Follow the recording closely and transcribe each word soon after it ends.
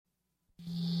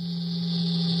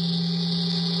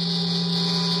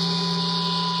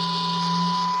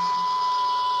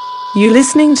You're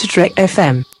listening to Trek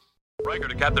FM. Riker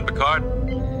to Captain Picard.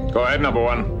 Go ahead, number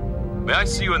one. May I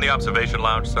see you in the observation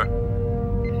lounge, sir?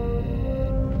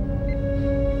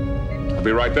 I'll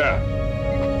be right there.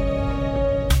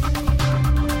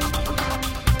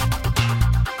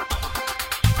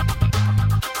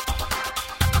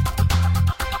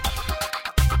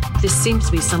 This seems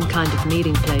to be some kind of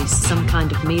meeting place, some kind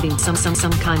of meeting, some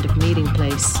kind of meeting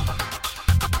place.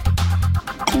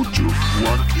 Could you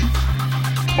flunky?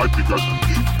 Might be better.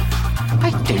 I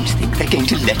don't think they're going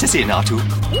to let us in, Artu.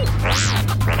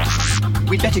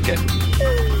 We'd better go.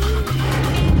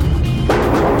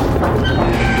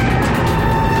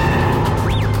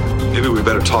 Maybe we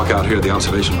better talk out here. The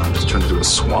observation lounge has turned into a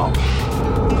swamp.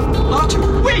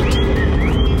 Artu, wait!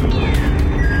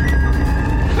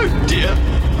 Oh dear.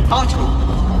 Artu,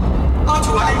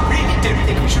 I really don't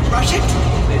think we should rush into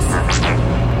all this.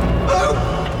 Oh,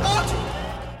 Artu!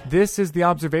 This is the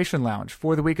Observation Lounge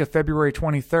for the week of February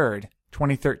 23rd,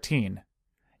 2013.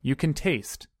 You can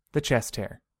taste the chest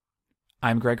hair.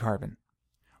 I'm Greg Harbin.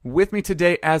 With me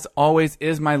today, as always,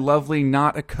 is my lovely,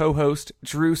 not a co-host,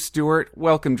 Drew Stewart.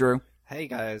 Welcome, Drew. Hey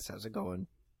guys, how's it going?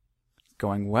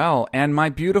 Going well. And my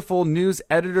beautiful news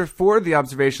editor for the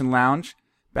Observation Lounge,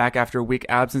 back after a week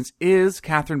absence, is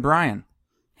Kathryn Bryan.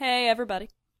 Hey, everybody.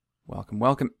 Welcome,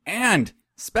 welcome. And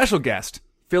special guest,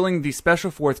 filling the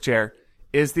special fourth chair,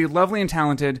 is the lovely and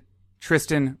talented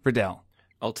Tristan Riddell.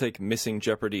 I'll take missing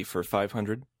Jeopardy for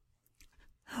 500.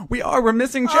 We're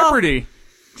missing Jeopardy.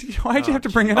 Why'd you have to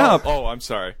bring it up? Oh, I'm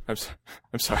sorry. I'm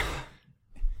sorry.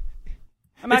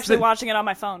 I'm actually watching it on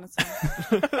my phone.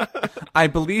 I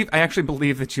actually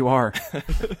believe that you are.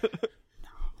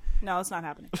 No, it's not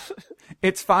happening.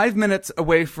 It's 5 minutes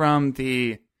away from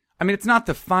it's not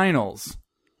the finals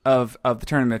of the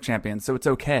Tournament of Champions, so it's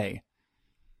okay.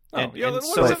 So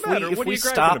if we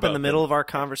stop in the middle of our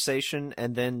conversation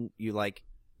and then you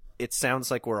it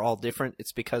sounds like we're all different,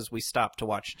 it's because we stopped to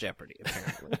watch Jeopardy,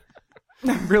 apparently.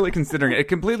 I'm really considering it. It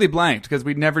completely blanked because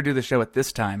we'd never do the show at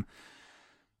this time.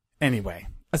 Anyway,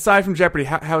 aside from Jeopardy,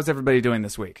 how's everybody doing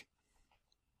this week?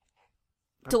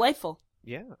 Delightful.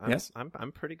 Yeah, yes?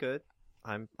 I'm pretty good.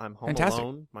 I'm home Fantastic.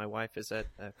 alone. My wife is at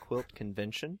a quilt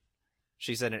convention.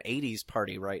 She's at an 80s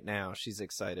party right now. She's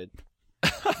excited.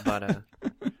 But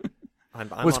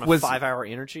I'm on a 5-hour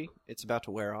energy. It's about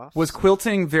to wear off. Was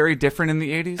quilting very different in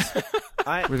the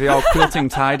 80s? Were they all quilting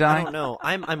tie-dye? I don't know.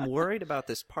 I'm worried about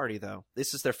this party, though.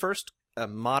 This is their first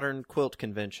modern quilt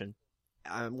convention.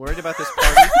 I'm worried about this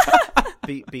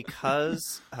party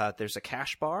because there's a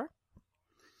cash bar.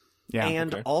 Yeah,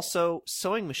 and okay. Also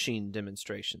sewing machine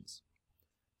demonstrations.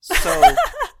 So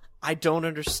I don't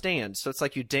understand. So it's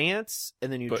like you dance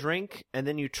and then you drink and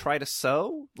then you try to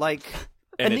sew.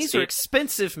 And these are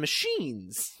expensive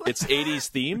machines. It's 80s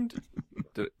themed?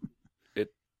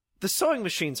 The sewing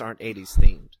machines aren't 80s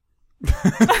themed.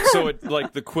 So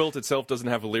the quilt itself doesn't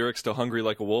have lyrics to "Hungry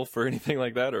Like a Wolf" or anything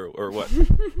like that, or what?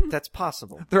 That's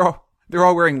possible. They're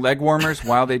all wearing leg warmers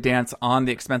while they dance on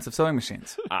the expensive sewing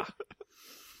machines.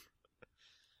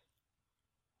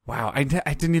 Wow, I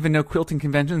didn't even know quilting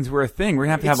conventions were a thing. We're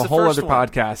going to have a whole other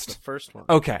podcast. The first one.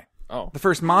 Okay. Oh. The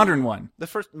first modern one. The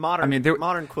first modern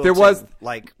modern quilting. There was,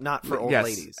 not for old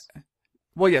ladies.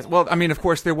 Well, yes. Well, of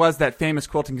course, there was that famous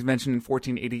quilting convention in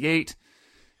 1488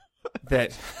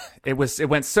 that it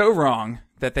went so wrong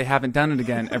that they haven't done it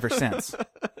again ever since.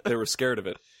 They were scared of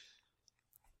it.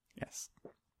 Yes.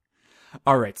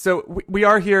 All right, so we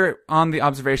are here on the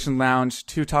Observation Lounge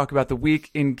to talk about the week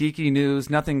in geeky news.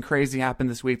 Nothing crazy happened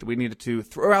this week that we needed to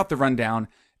throw out the rundown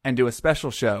and do a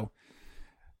special show.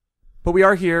 But we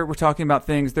are here, we're talking about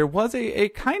things. There was a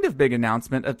kind of big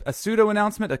announcement, a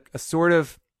pseudo-announcement, a sort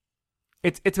of...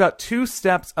 It's about 2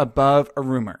 steps above a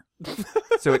rumor.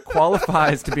 So it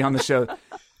qualifies to be on the show.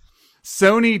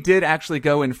 Sony did actually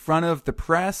go in front of the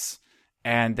press,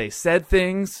 and they said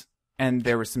things, and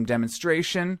there was some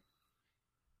demonstration.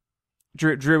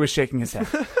 Drew was shaking his head.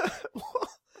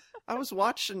 I was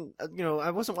watching,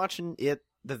 I wasn't watching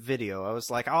the video. I was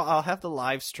like, I'll have the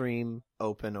live stream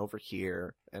open over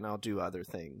here, and I'll do other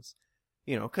things.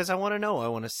 Because I want to know. I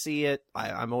want to see it.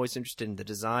 I'm always interested in the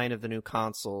design of the new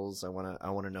consoles. I want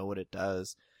to know what it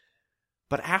does.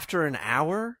 But after an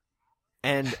hour,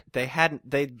 and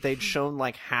they'd shown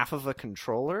half of a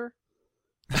controller.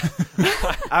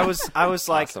 I was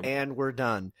like, awesome. And we're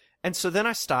done. And so then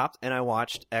I stopped and I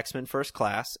watched X-Men First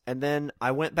Class, and then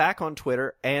I went back on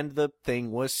Twitter and the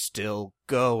thing was still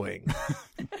going.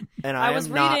 And I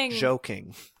am not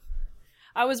joking.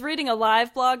 I was reading a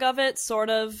live blog of it, sort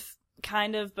of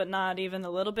kind of, but not even a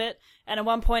little bit. And at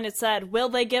one point it said, will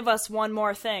they give us one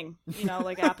more thing? You know,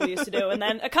 like Apple used to do. And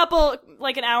then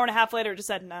like an hour and a half later, it just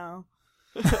said no.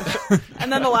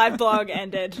 And then the live blog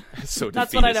ended. So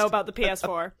that's what I know about the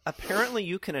PS4. Apparently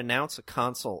you can announce a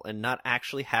console and not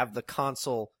actually have the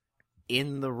console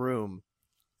in the room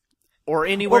or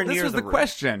anywhere near the room. This was the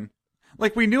question.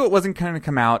 Like, we knew it wasn't going to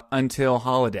come out until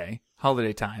holiday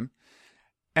time.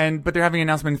 But they're having an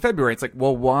announcement in February. It's like,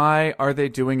 well, why are they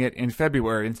doing it in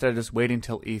February instead of just waiting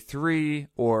till E3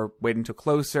 or waiting till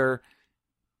closer?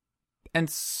 And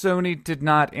Sony did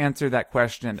not answer that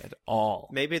question at all.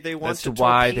 Maybe they want to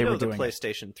torpedo the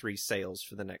PlayStation 3 sales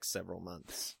for the next several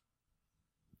months.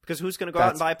 Because who's going to go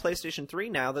out and buy PlayStation 3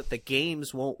 now that the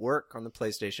games won't work on the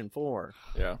PlayStation 4?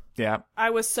 Yeah. I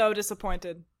was so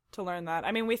disappointed to learn that.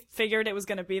 I mean, we figured it was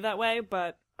going to be that way,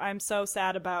 but I'm so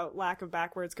sad about lack of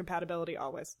backwards compatibility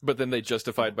always. But then they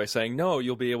justified by saying, no,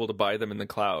 you'll be able to buy them in the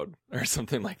cloud or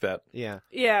something like that. Yeah.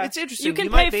 It's interesting. You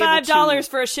can pay $5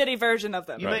 for a shitty version of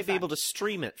them. You might be able to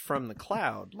stream it from the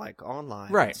cloud, like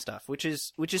online and stuff, which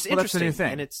is interesting. That's the new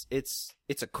thing. And it's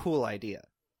a cool idea.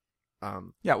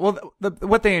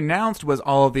 What they announced was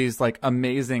all of these like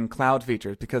amazing cloud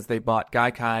features because they bought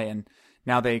Gaikai, and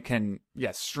now they can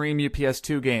stream you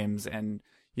PS2 games, and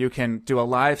you can do a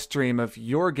live stream of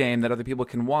your game that other people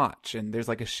can watch, and there's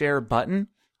like a share button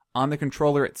on the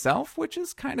controller itself, which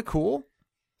is kind of cool.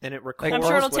 And it records. I'm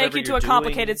sure it'll take you to a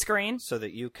complicated screen so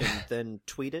that you can then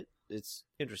tweet it. It's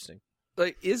interesting.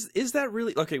 Like, is that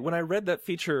really okay? When I read that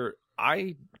feature,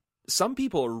 some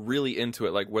people are really into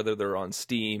it. Like, whether they're on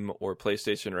Steam or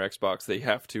PlayStation or Xbox, they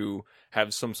have to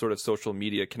have some sort of social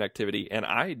media connectivity, and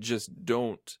I just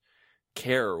don't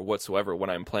care whatsoever when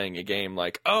I'm playing a game.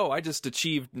 Like, oh, I just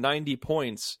achieved 90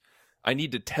 points. I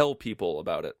need to tell people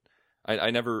about it.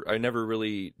 I never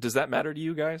really. Does that matter to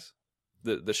you guys?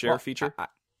 The share feature.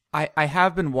 I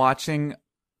have been watching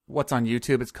what's on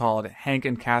YouTube. It's called Hank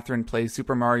and Kathryn Play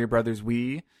Super Mario Brothers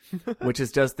Wii, which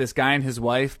is just this guy and his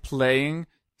wife playing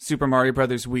Super Mario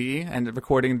Brothers Wii and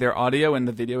recording their audio, and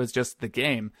the video is just the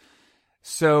game.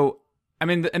 So, I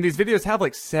mean, and these videos have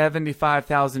like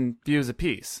 75,000 views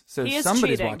apiece. So he is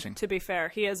somebody's cheating, watching. To be fair,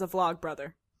 he is a vlog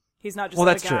brother. He's not just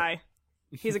that's a guy.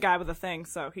 He's a guy with a thing,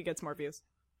 so he gets more views.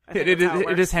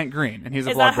 It is Hank Green, and he's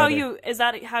a vlog brother. Is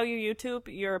that how you YouTube?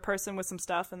 You're a person with some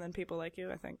stuff, and then people like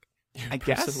you, I think. I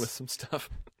guess. Person with some stuff.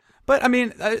 But, I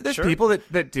mean, there's people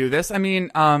that do this. I mean,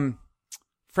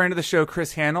 friend of the show,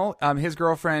 Chris Hannell, his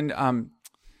girlfriend, now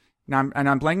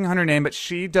I'm blanking on her name, but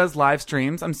she does live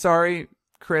streams. I'm sorry,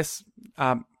 Chris.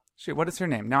 What is her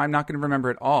name? Now I'm not going to remember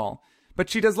it all. But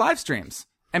she does live streams,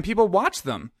 and people watch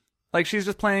them. Like, she's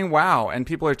just playing WoW, and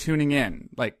people are tuning in.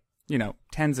 Like,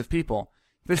 tens of people.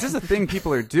 This is a thing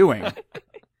people are doing.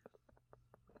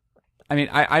 I mean,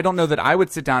 I don't know that I would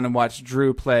sit down and watch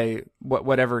Drew play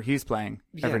whatever he's playing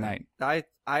every night.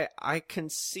 I can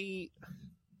see.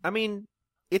 I mean,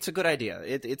 it's a good idea.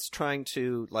 It's trying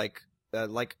to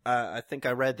I think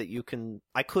I read that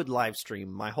I could live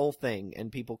stream my whole thing,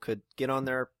 and people could get on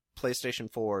their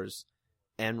PlayStation 4s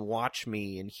and watch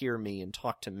me and hear me and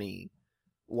talk to me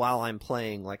while I'm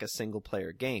playing like a single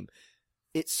player game.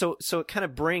 So it kind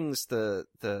of brings the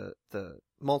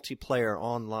multiplayer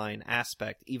online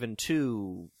aspect even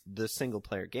to the single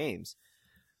player games.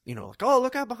 Like, oh,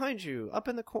 look out behind you, up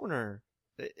in the corner.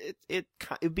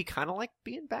 It'd be kind of like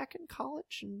being back in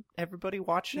college and everybody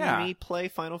watching me play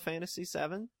Final Fantasy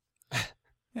VII.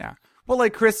 Yeah. Well,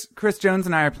 like Chris Jones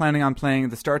and I are planning on playing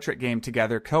the Star Trek game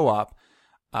together, co-op.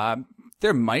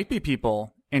 There might be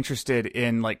people interested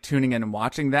in like tuning in and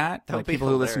watching that. Like people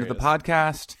who listen to the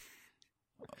podcast,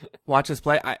 watch us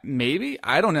play. Maybe,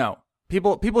 I don't know.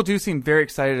 People do seem very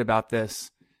excited about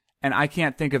this, and I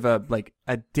can't think of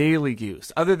a daily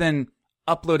use other than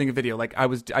uploading a video. Like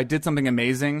I did something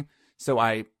amazing, so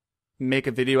I make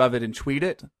a video of it and tweet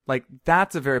it. Like,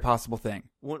 that's a very possible thing.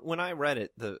 When I read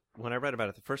about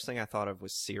it, the first thing I thought of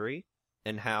was Siri,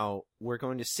 and how we're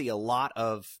going to see a lot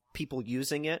of people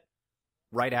using it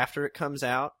right after it comes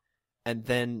out, and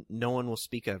then no one will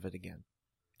speak of it again.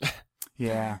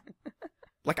 Yeah.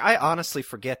 Like, I honestly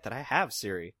forget that I have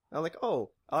Siri. I'm like,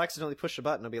 I'll accidentally push a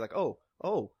button. I'll be like, oh,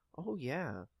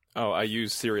 yeah. Oh, I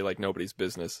use Siri like nobody's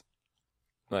business.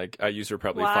 Like, I use her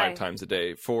probably Why? 5 times a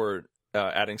day for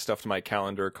adding stuff to my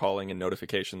calendar, calling and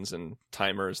notifications and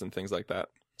timers and things like that.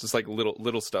 Just like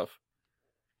little stuff.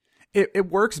 It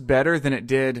works better than it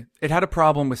did. It had a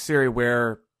problem with Siri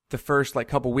where the first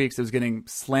couple weeks it was getting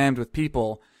slammed with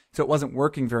people, so it wasn't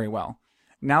working very well.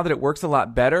 Now that it works a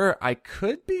lot better, I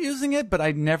could be using it, but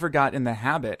I never got in the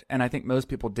habit, and I think most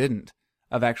people didn't,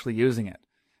 of actually using it.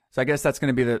 So I guess that's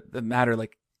going to be the matter.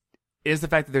 Like, is the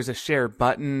fact that there's a share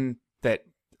button, that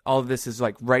all of this is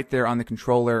like right there on the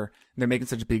controller, and they're making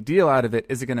such a big deal out of it.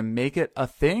 Is it going to make it a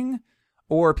thing,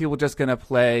 or are people just going to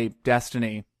play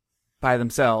Destiny by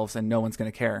themselves and no one's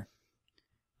going to care?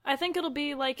 I think it'll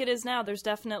be like it is now. There's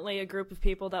definitely a group of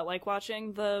people that like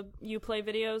watching the Uplay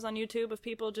videos on YouTube of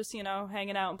people just,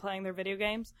 hanging out and playing their video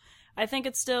games. I think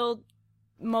it still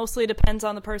mostly depends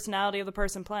on the personality of the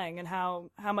person playing and how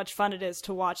much fun it is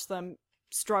to watch them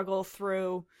struggle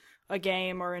through a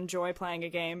game or enjoy playing a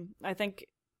game. I think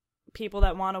people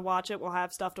that want to watch it will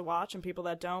have stuff to watch, and people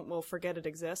that don't will forget it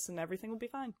exists, and everything will be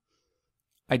fine.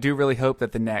 I do really hope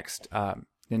that the next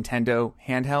Nintendo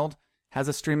handheld has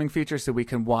a streaming feature so we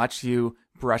can watch you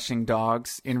brushing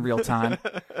dogs in real time.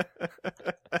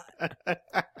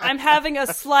 I'm having a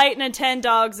slight Nintendo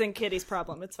dogs and kitties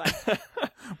problem. It's fine.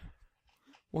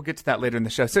 We'll get to that later in the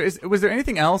show. So was there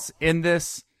anything else in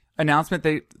this announcement?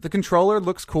 The controller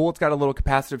looks cool. It's got a little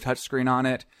capacitive touchscreen on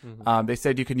it. Mm-hmm. They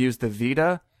said you can use the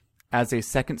Vita as a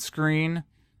second screen.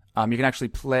 You can actually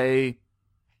play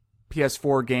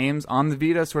PS4 games on the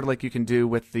Vita, sort of like you can do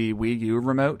with the Wii U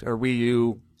remote or Wii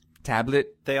U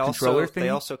tablet controller thing. They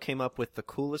also came up with the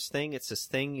coolest thing. It's this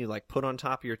thing you like put on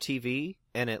top of your TV,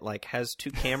 and it like has two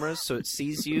cameras, so it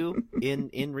sees you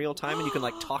in real time, and you can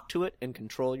like talk to it and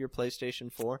control your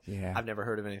PlayStation 4. Yeah. I've never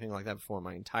heard of anything like that before in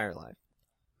my entire life.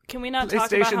 Can we not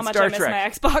talk about how much I miss my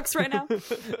Xbox right now?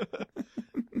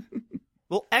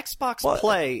 Well, Xbox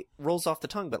Play rolls off the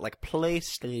tongue, but like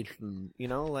PlayStation,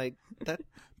 like that.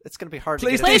 It's going to be hard to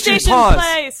get. PlayStation pause.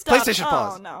 Play. Stop. PlayStation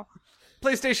pause. Oh no.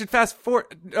 PlayStation Fast Forward.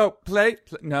 Oh,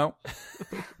 no.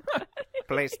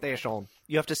 PlayStation.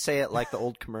 You have to say it like the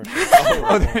old commercial.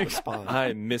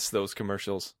 I miss those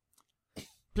commercials.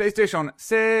 PlayStation,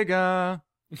 Sega.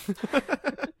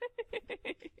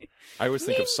 I always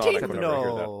think of Sonic whenever I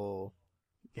hear that.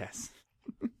 Yes.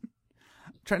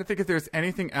 Trying to think if there's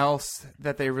anything else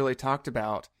that they really talked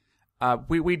about.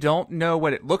 We don't know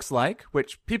what it looks like,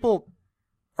 which people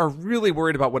are really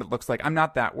worried about what it looks like. I'm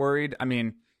not that worried. I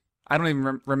mean, I don't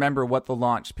even remember what the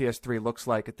launch PS3 looks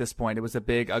like at this point. It was a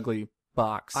big, ugly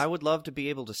box. I would love to be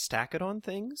able to stack it on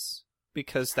things,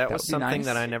 because that was something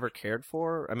that I never cared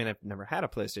for. I mean, I've never had a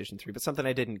PlayStation 3, but something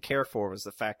I didn't care for was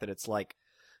the fact that it's like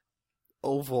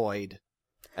ovoid.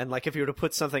 And like if you were to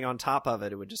put something on top of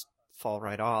it, it would just fall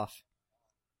right off.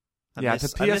 The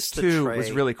PS2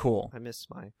 was really cool. I miss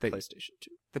my PlayStation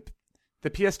 2. The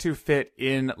PS2 fit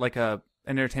in like an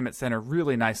entertainment center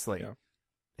really nicely. Yeah.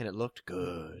 And it looked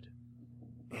good.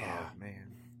 Yeah,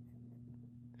 man.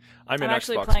 I'm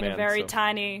actually Xbox playing man, a very so.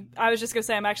 tiny. I was just gonna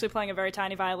say I'm actually playing a very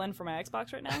tiny violin for my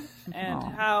Xbox right now, and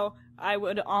how I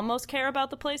would almost care about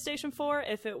the PlayStation 4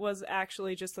 if it was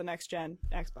actually just the next gen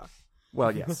Xbox.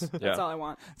 Well, yes, That's all I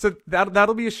want. So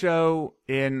that'll be a show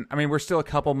in. I mean, we're still a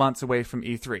couple months away from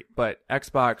E3, but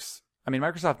Xbox. I mean,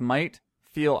 Microsoft might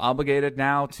feel obligated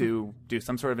now to do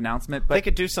some sort of announcement, but they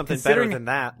could do something better than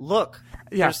that. Look,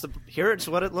 here's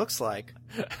what it looks like.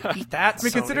 Eat that. I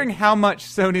mean, Sony. considering how much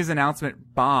Sony's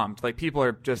announcement bombed, like people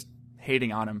are just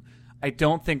hating on him. I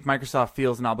don't think Microsoft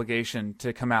feels an obligation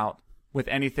to come out with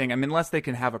anything. I mean, unless they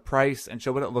can have a price and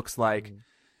show what it looks like.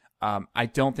 I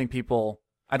don't think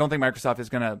Microsoft is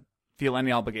going to feel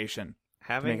any obligation.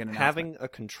 Having a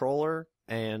controller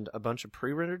and a bunch of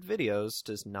pre-rendered videos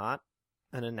does not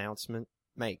an announcement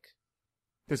make.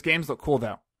 Those games look cool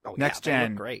though. Next gen, they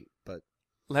look great, but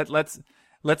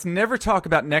let's never talk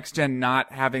about next gen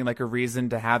not having like a reason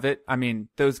to have it. I mean,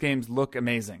 those games look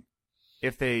amazing.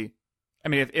 If they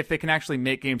can actually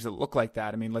make games that look like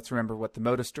that. I mean, let's remember what the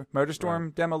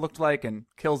Motorstorm demo looked like, and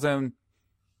Killzone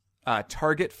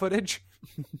target footage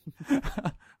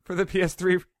for the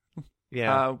PS3.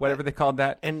 Yeah, whatever they called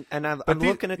that. And I'm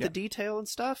looking at the detail and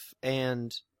stuff,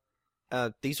 and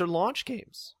these are launch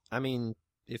games. I mean,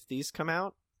 if these come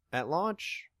out at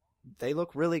launch, they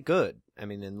look really good. I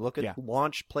mean, and look at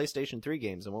launch PlayStation 3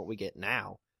 games and what we get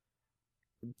now.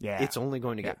 Yeah, it's only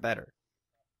going to get better.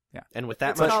 Yeah, and with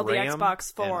that it's much called RAM the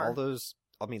Xbox 4. and all those,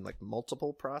 I mean, like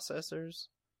multiple processors,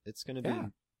 it's going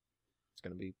to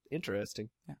be interesting.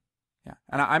 Yeah,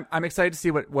 and I'm excited to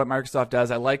see what Microsoft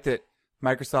does. I like that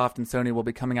Microsoft and Sony will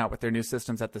be coming out with their new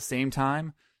systems at the same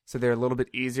time, so they're a little bit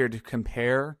easier to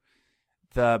compare.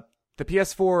 The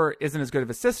PS4 isn't as good of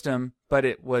a system, but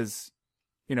it was,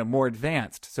 more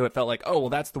advanced, so it felt like, oh, well,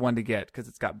 that's the one to get because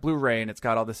it's got Blu-ray and it's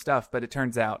got all this stuff. But it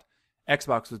turns out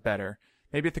Xbox was better.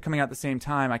 Maybe if they're coming out at the same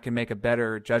time, I can make a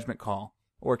better judgment call.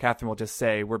 Or Kathryn will just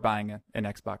say, we're buying an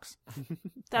Xbox.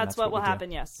 That's what will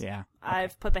happen, yes. Yeah. Okay.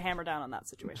 I've put the hammer down on that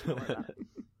situation. Don't worry about it.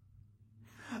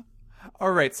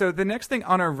 All right, so the next thing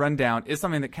on our rundown is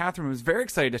something that Kathryn was very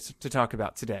excited to talk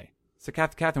about today. So,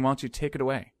 Kathryn, why don't you take it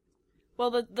away? Well,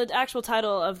 the actual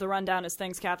title of the rundown is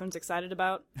things Catherine's excited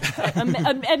about.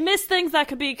 Amidst things that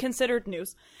could be considered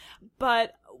news.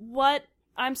 But what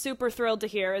I'm super thrilled to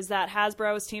hear is that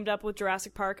Hasbro has teamed up with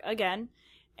Jurassic Park again,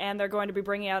 and they're going to be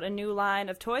bringing out a new line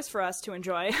of toys for us to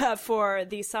enjoy for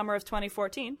the summer of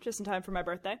 2014, just in time for my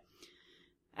birthday.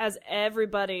 As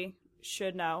everybody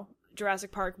should know,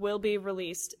 Jurassic Park will be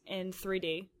released in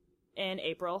 3D in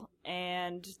April,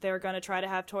 and they're going to try to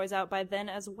have toys out by then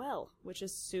as well, which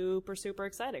is super, super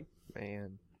exciting.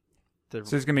 Man. So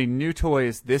there's going to be new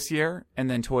toys this year, and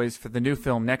then toys for the new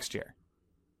film next year.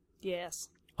 Yes.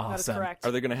 Awesome. That is correct.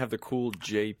 Are they going to have the cool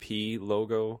JP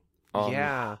logo?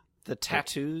 Yeah. The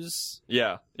tattoos.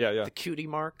 Yeah. The cutie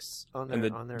marks on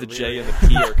their the J and the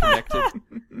P are connected.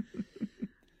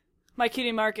 My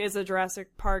cutie mark is a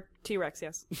Jurassic Park T-Rex,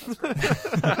 yes.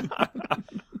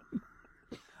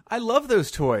 I love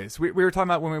those toys. We were talking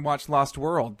about when we watched Lost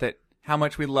World, that how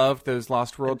much we loved those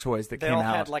Lost World toys that came out. They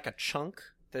all had like a chunk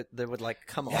that would like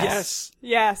come off.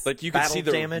 Yes. Like you could see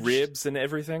the damage. ribs and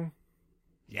everything.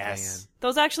 Yes.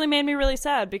 Those actually made me really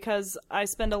sad because I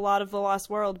spend a lot of the Lost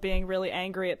World being really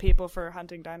angry at people for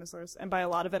hunting dinosaurs. And by a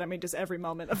lot of it, I mean just every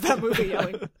moment of that movie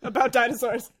yelling about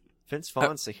dinosaurs. Vince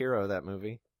Vaughn's the hero of that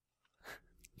movie.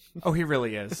 Oh, he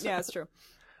really is. Yeah, it's true.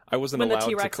 I wasn't When the allowed to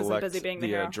T-Rex isn't collect busy being the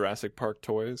the hero. Jurassic Park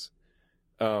toys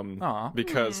Aw.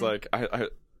 because like I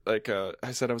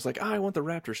said I was like, I want the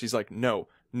raptor. She's like, no,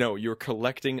 you're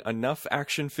collecting enough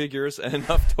action figures and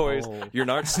enough toys. Oh. You're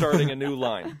not starting a new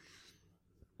line.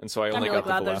 And so I I'm only really got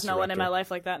glad the there's no one in my Velociraptor.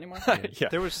 life like that anymore. Yeah,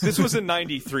 this was in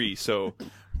 '93, so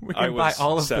We I can buy was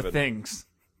all of 7. the things.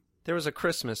 There was a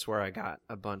Christmas where I got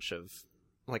a bunch of,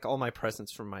 like, all my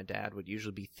presents from my dad would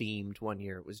usually be themed. One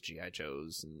year it was G.I.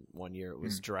 Joe's, and one year it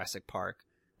was Jurassic Park.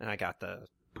 And I got the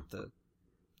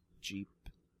Jeep,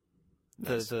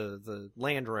 Nice. the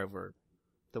Land Rover,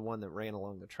 the one that ran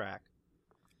along the track.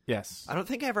 Yes. I don't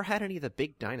think I ever had any of the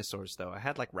big dinosaurs, though. I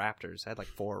had, like, raptors. I had, like,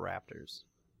 4 raptors.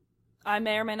 I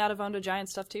may or may not have owned a giant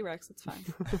stuffed T-Rex. It's fine.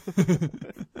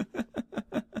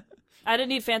 I didn't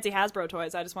need fancy Hasbro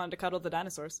toys. I just wanted to cuddle the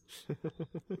dinosaurs.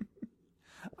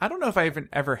 I don't know if I even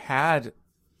ever had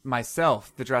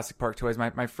myself the Jurassic Park toys.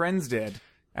 My friends did,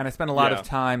 and I spent a lot of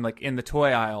time like in the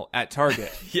toy aisle at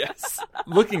Target Yes.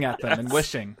 looking at them and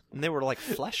wishing. And they were, like,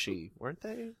 fleshy, weren't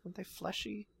they? Weren't they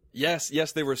fleshy? Yes,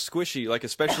 they were squishy, like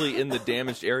especially in the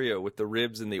damaged area with the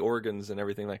ribs and the organs and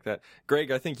everything like that.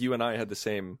 Greg, I think you and I had the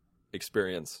same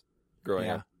experience growing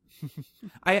up.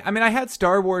 I mean, I had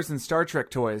Star Wars and Star Trek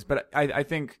toys, but I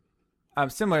think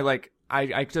similar. Like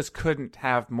I just couldn't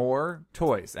have more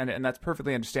toys, and that's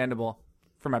perfectly understandable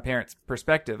from my parents'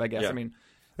 perspective, I guess. Yeah. I mean,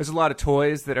 there's a lot of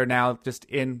toys that are now just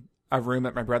in a room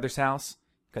at my brother's house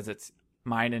because it's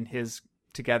mine and his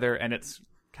together, and it's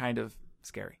kind of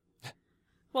scary.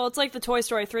 Well, it's like the Toy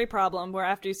Story 3 problem, where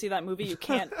after you see that movie, you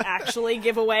can't actually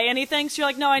give away anything. So you're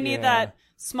like, no, I need that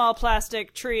small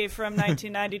plastic tree from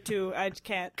 1992. I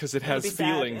can't. 'Cause it I'm gonna has be sad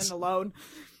feelings. and alone.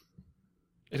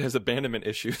 It has abandonment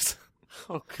issues.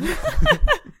 Oh,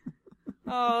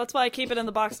 that's why I keep it in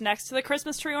the box next to the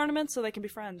Christmas tree ornament so they can be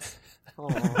friends.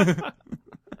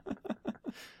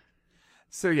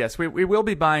 So yes, we will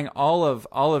be buying all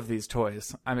of these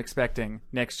toys. I'm expecting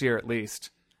next year at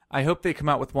least. I hope they come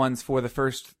out with ones for the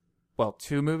first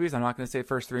 2 movies. I'm not going to say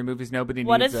first 3 movies. Nobody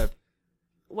needs a.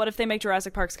 What if they make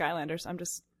Jurassic Park Skylanders?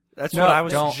 That's No, what I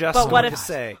was don't. just But what going if- to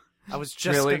say. I was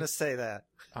just Really? going to say that.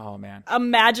 Oh man.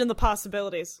 Imagine the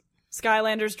possibilities.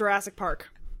 Skylanders, Jurassic Park.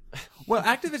 Well,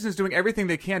 Activision is doing everything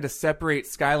they can to separate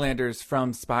Skylanders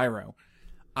from Spyro.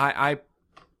 I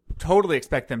totally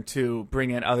expect them to bring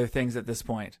in other things at this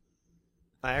point.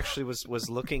 I actually was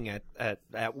looking at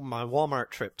my Walmart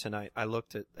trip tonight. I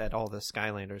looked at all the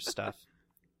Skylanders stuff.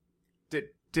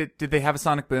 Did they have a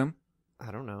Sonic Boom?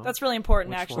 I don't know. That's really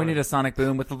important, Which actually. We need a Sonic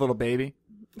Boom with the little baby.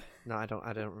 No, I don't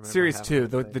remember. Series having 2,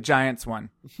 anything. the Giants one.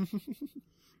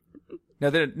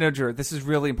 No, Drew, this is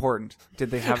really important. Did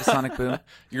they have a Sonic Boom?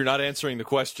 You're not answering the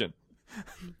question.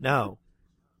 No.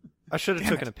 I should have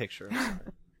taken a picture. I'm sorry.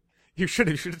 You should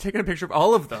have taken a picture of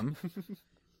all of them.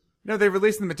 No, they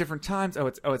released them at different times. Oh,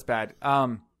 it's bad.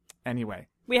 Anyway.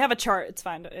 We have a chart. It's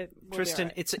fine. We'll be Tristan,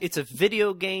 all right. it's a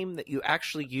video game that you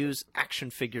actually use action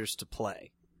figures to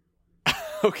play.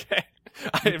 Okay.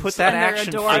 You put that And they're action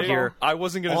adorable. figure I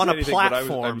wasn't going to on say a anything,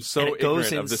 platform, but I'm so and it goes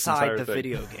ignorant of this inside entire the thing.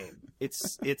 video game.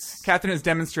 It's Kathryn is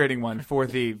demonstrating one for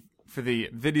the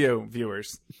video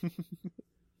viewers.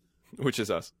 Which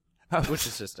is us. which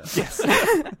is just us. Yes.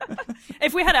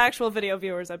 If we had actual video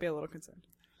viewers, I'd be a little concerned.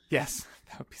 Yes.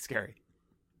 That would be scary.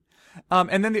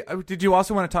 And then did you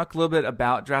also want to talk a little bit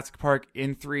about Jurassic Park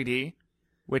in 3D,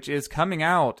 which is coming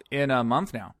out in a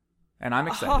month now, and I'm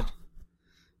excited.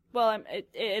 Well,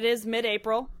 it is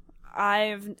mid-April.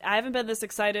 I haven't been this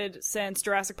excited since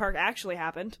Jurassic Park actually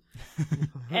happened.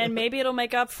 And maybe it'll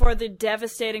make up for the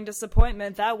devastating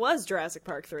disappointment that was Jurassic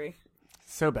Park 3.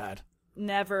 So bad.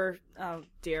 Never. Oh,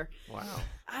 dear. Wow.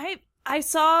 I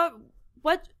saw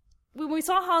when we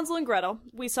saw Hansel and Gretel,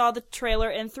 we saw the trailer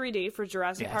in 3D for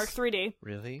Jurassic Park 3D.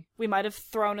 Really? We might have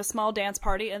thrown a small dance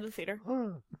party in the theater.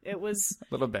 It was a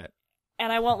little bit.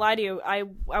 And I won't lie to you, I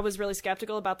was really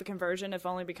skeptical about the conversion, if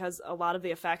only because a lot of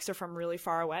the effects are from really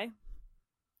far away.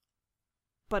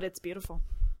 But it's beautiful.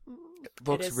 It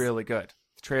looks really good.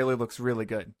 The trailer looks really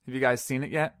good. Have you guys seen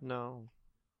it yet? No.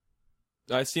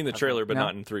 I've seen the trailer, but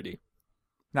not in 3D.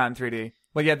 Not in 3D.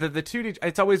 Well, yeah, the 2D...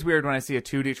 It's always weird when I see a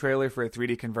 2D trailer for a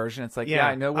 3D conversion. It's like, yeah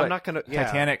I know what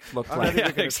Titanic looked like. I'm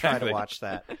not going to try to watch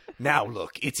that. Now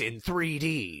look, it's in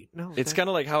 3D. No, it's kind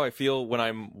of like how I feel when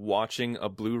I'm watching a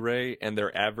Blu-ray and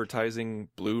they're advertising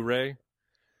Blu-ray.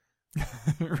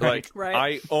 Right.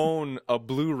 I own a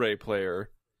Blu-ray player.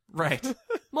 Right.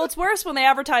 Well, it's worse when they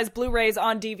advertise Blu-rays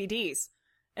on DVDs.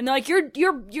 And they're like,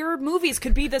 your movies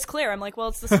could be this clear. I'm like, well,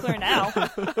 it's this clear now.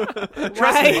 Trust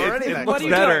right? me, it looks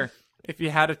better if you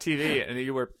had a TV and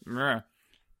you were...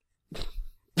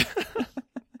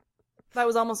 That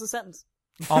was almost a sentence.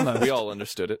 Almost. We all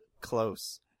understood it.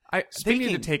 Close. They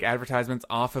need to take advertisements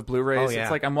off of Blu-rays. Oh, yeah.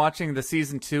 It's like I'm watching the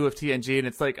season 2 of TNG and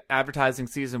it's like advertising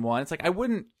season 1. It's like I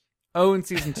wouldn't own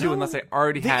season 2 unless I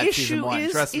already had season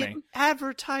 1. Trust me. It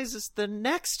advertises the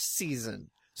next season.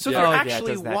 So Yeah. they're Oh, yeah,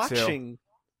 actually it does that watching,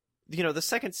 the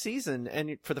second season,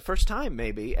 and for the first time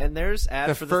maybe, and there's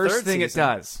ads for the third first thing season. it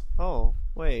does. Oh,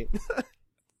 wait.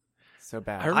 So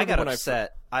bad. I got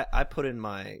upset. I put in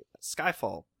my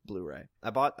Skyfall Blu-ray.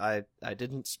 I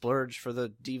didn't splurge for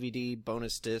the DVD,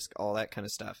 bonus disc, all that kind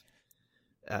of stuff.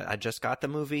 I just got the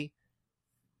movie.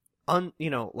 I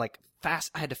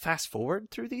had to fast forward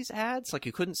through these ads. Like,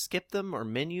 you couldn't skip them or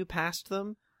menu past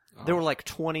them. There were like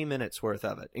 20 minutes worth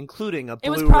of it, including a Blu-ray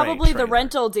It was probably trailer. the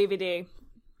rental DVD.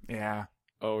 Yeah.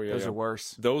 Oh, yeah. Those are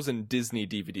worse. Those and Disney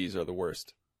DVDs are the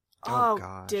worst. Oh,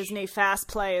 gosh. Disney Fast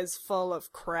Play is full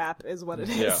of crap, is what it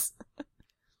is. Yeah.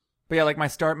 But yeah, like my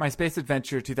Space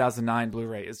Adventure 2009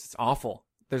 Blu-ray is just awful.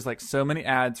 There's like so many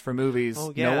ads for movies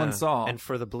no one saw. And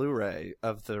for the Blu-ray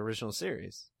of the original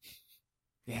series.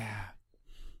 Yeah.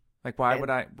 Like, why would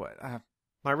I...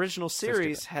 My original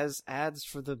series has ads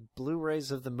for the Blu-rays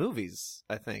of the movies,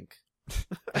 I think.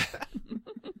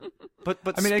 But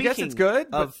I mean, I guess it's good.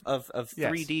 Of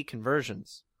 3D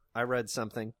conversions, I read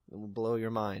something that will blow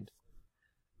your mind.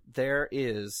 There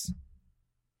is,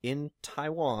 in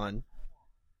Taiwan,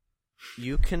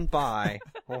 you can buy...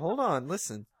 Well, hold on,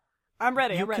 listen. I'm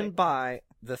ready, You can buy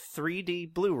the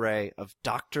 3D Blu-ray of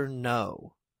Dr.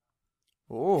 No.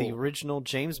 Ooh. The original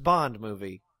James Bond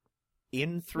movie.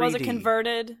 In 3D. Was it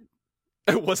converted?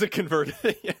 It wasn't converted.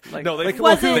 No, they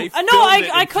was they it? No, filmed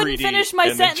it I in couldn't 3D finish my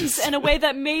and they sentence just- in a way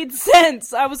that made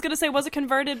sense. I was gonna say, was it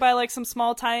converted by like some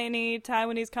small, tiny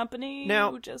Taiwanese company?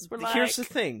 Now, who just were like... here's the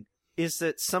thing: is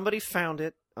that somebody found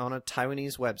it on a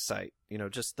Taiwanese website.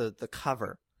 Just the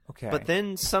cover. Okay. But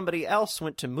then somebody else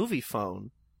went to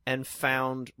MoviePhone and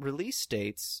found release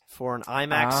dates for an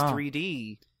IMAX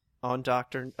 3D on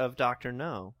Dr.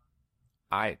 No.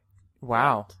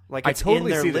 Wow. Like, it's I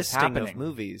totally in their see this listing happening. of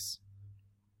movies.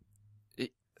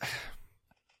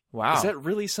 Wow. Is that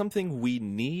really something we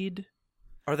need?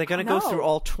 Are they going to go through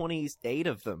all 28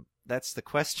 of them? That's the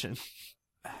question.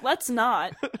 Let's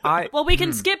not. Well, we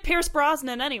can skip Pierce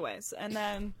Brosnan anyways, and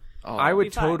then... I would be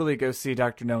fine. totally go see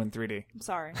Dr. No in 3D. I'm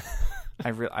sorry.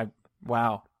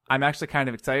 Wow. I'm actually kind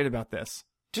of excited about this.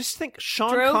 Just think,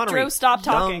 Sean Drew, Connery. Drew, stop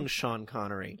talking. Young Sean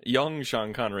Connery. Young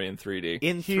Sean Connery in 3D.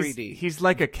 In 3D. He's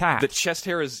like a cat. The chest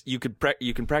hair is you can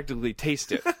practically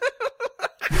taste it.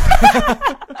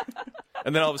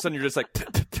 And then all of a sudden you're just like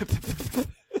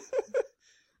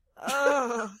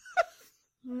Oh,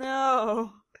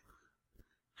 no.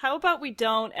 How about we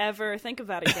don't ever think of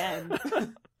that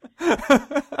again?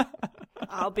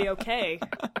 I'll be okay.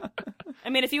 I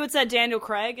mean, if you had said Daniel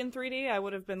Craig in 3D, I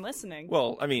would have been listening.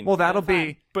 Well, I mean, that'll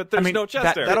be. But there's no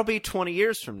chest hair. That'll be 20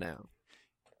 years from now.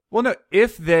 Well, no.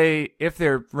 If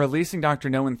they're releasing Dr.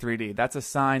 No in 3D, that's a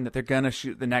sign that they're gonna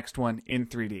shoot the next one in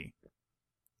 3D.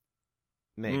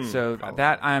 Maybe. So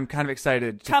that I'm kind of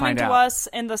excited to Coming find to out. us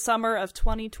in the summer of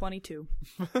 2022.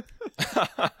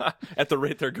 At the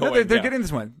rate they're going, No, they're getting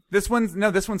this one. This one's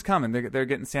coming. They're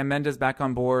getting Sam Mendes back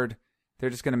on board.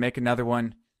 They're just gonna make another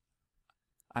one.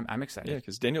 I'm excited. Yeah,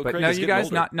 because Daniel But Craig no, is you getting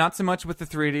guys, older. not so much with the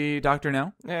 3D Dr.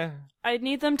 No. Yeah. I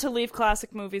need them to leave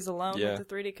classic movies alone Yeah. with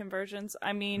the 3D conversions.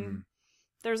 I mean,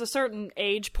 there's a certain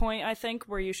age point, I think,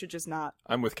 where you should just not.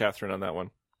 I'm with Kathryn on that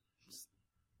one.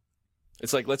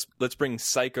 It's like let's bring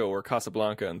Psycho or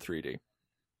Casablanca in 3D.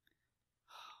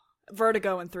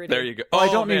 Vertigo in 3D. There you go. I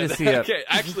don't need to see it. Okay,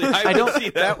 actually, I don't see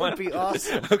that. That one. would be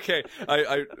awesome. Okay,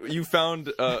 you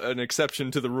found an exception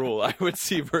to the rule. I would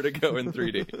see Vertigo in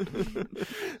 3D.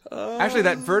 Actually,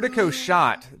 that Vertigo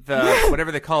shot, the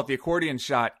whatever they call it, the accordion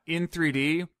shot in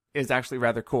 3D is actually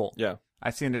rather cool. Yeah,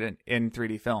 I've seen it in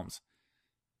 3D films.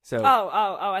 So. Oh!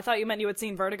 I thought you meant you had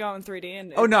seen Vertigo in 3D.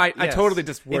 And Oh no, I Yes. totally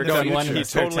just worked on one in he a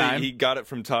spare totally time. he got it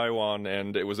from Taiwan,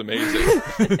 and it was amazing.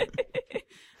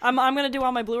 I'm gonna do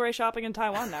all my Blu-ray shopping in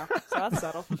Taiwan now, so that's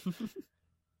settled.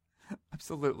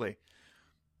 Absolutely.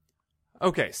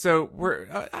 Okay, so we're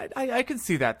I can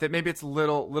see that maybe it's a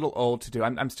little old to do.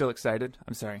 I'm still excited.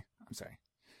 I'm sorry.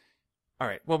 All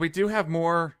right. Well, we do have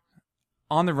more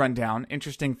on the rundown.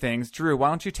 Interesting things. Drew, why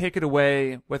don't you take it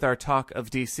away with our talk of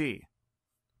DC?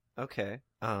 Okay.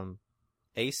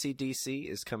 AC/DC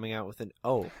is coming out with an...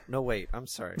 Oh, no, wait. I'm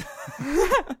sorry.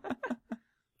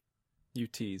 You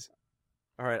tease.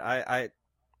 All right.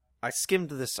 I skimmed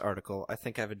this article. I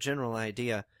think I have a general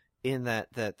idea in that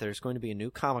there's going to be a new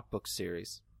comic book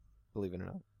series, believe it or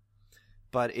not.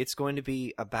 But it's going to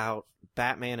be about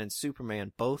Batman and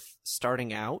Superman both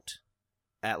starting out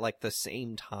at like the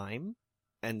same time.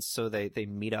 And so they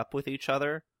meet up with each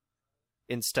other.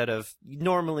 Instead of,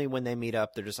 normally when they meet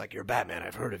up, they're just like, you're Batman,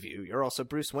 I've heard of you. You're also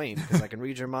Bruce Wayne, because I can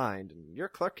read your mind. And you're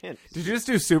Clark Kent. Did you just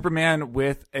do Superman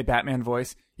with a Batman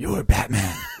voice? You're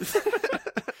Batman.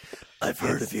 I've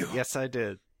heard of you. Yes, I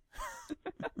did.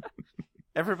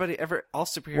 All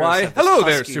superheroes. Why, have this hello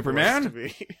there, husky Superman.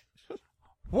 voice to me.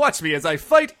 Watch me as I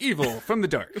fight evil from the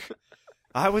dark.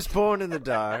 I was born in the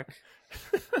dark.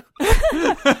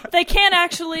 They can't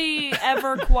actually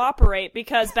ever cooperate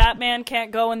because Batman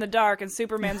can't go in the dark and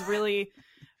Superman's really...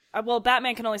 well,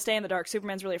 Batman can only stay in the dark.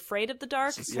 Superman's really afraid of the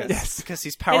dark. Yes, because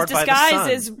he's His powered by the sun.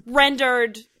 disguise is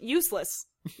rendered useless.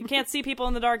 You can't see people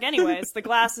in the dark anyways. The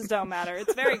glasses don't matter.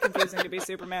 It's very confusing to be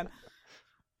Superman.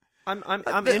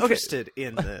 I'm interested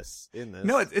in this.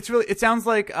 No, it's really. It sounds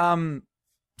like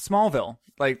Smallville,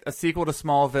 like a sequel to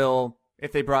Smallville.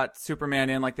 If they brought Superman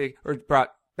in, brought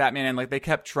Batman in, like they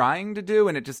kept trying to do,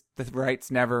 and it just the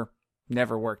rights never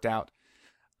worked out.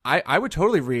 I would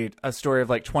totally read a story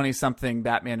of like 20-something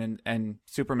Batman and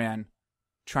Superman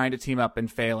trying to team up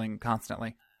and failing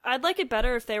constantly. I'd like it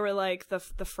better if they were like the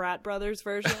frat brothers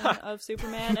version of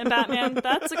Superman and Batman.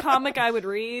 That's a comic I would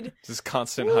read. Just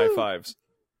constant high fives.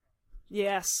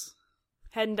 Yes.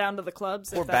 Heading down to the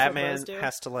clubs. Or if that's what Batman bros do.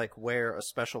 has to like wear a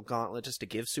special gauntlet just to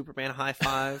give Superman a high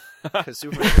five because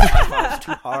Superman's high five is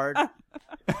too hard.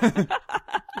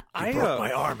 I broke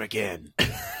my arm again.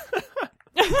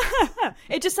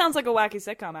 It just sounds like a wacky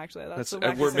sitcom, actually. That's the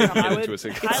wacky we're sitcom making it I would into a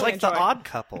sitcom. It's highly like enjoy. The Odd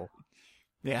Couple.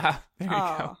 Yeah, there you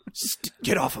go.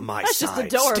 Get off of my That's just side.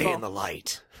 adorable. Stay in the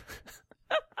light.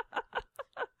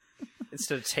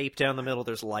 Instead of tape down the middle,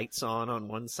 there's lights on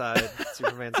one side.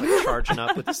 Superman's like charging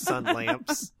up with the sun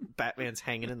lamps. Batman's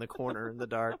hanging in the corner in the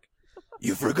dark.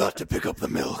 You forgot to pick up the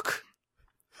milk.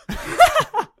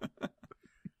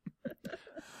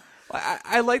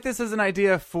 I like this as an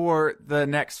idea for the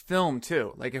next film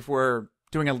too. Like if we're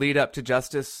doing a lead up to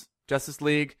Justice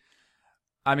League.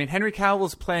 I mean, Henry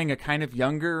Cavill's playing a kind of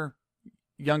younger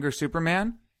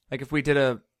Superman. Like if we did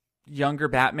a younger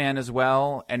Batman as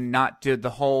well and not did the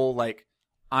whole like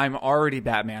I'm already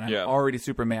Batman, I'm already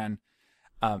Superman.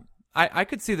 I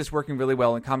could see this working really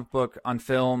well in comic book, on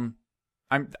film.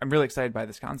 I'm really excited by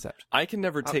this concept. I can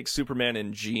never take Superman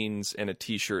in jeans and a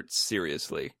t-shirt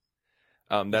seriously.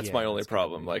 That's my only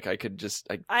problem. Like I have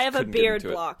a couldn't get beard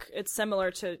into it. block. It's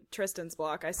similar to Tristan's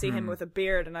block. I see him with a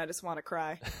beard and I just want to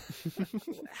cry.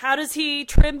 How does he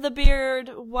trim the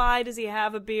beard? Why does he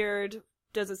have a beard?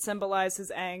 Does it symbolize his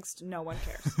angst? No one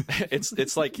cares.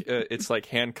 It's like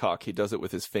Hancock. He does it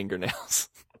with his fingernails.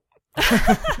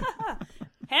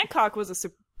 Hancock was a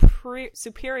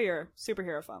superior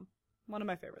superhero film. One of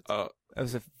my favorites. It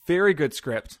was a very good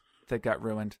script that got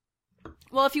ruined.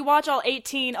 Well, if you watch all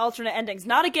 18 alternate endings,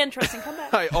 not again, Tristan, come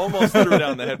back. I almost threw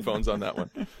down the headphones on that one.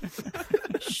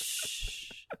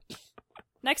 Shh.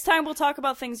 Next time we'll talk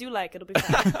about things you like. It'll be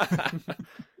fun.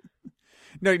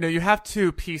 No, you have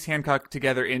to piece Hancock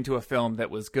together into a film that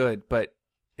was good, but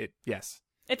yes.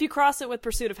 If you cross it with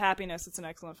Pursuit of Happiness, it's an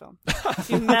excellent film.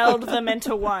 If you meld them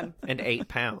into one. And 8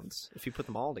 pounds, if you put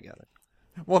them all together.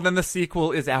 Well, then the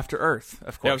sequel is After Earth,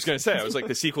 of course. Yeah, I was going to say, I was like,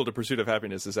 the sequel to Pursuit of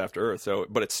Happiness is After Earth,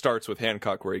 but it starts with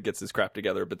Hancock where he gets his crap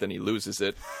together, but then he loses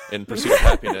it in Pursuit of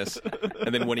Happiness.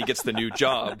 And then when he gets the new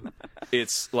job,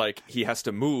 it's like he has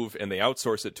to move and they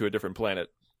outsource it to a different planet.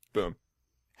 Boom.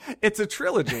 It's a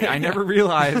trilogy. I never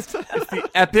realized it's the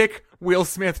epic Will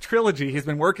Smith trilogy he's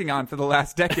been working on for the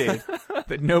last decade.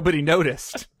 that nobody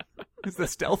noticed. It's the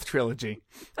Stealth trilogy.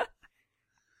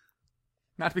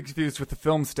 Not to be confused with the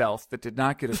film Stealth that did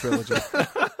not get a trilogy.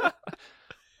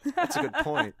 That's a good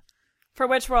point. For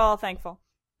which we're all thankful.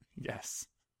 Yes.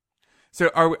 So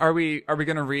are we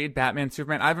going to read Batman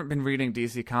Superman? I haven't been reading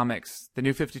DC Comics. The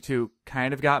New 52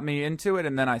 kind of got me into it,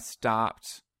 and then I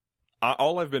stopped.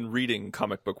 All I've been reading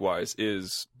comic book wise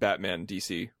is Batman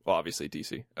DC. Well, obviously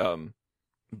DC.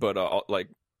 But like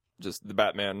just the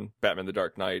Batman the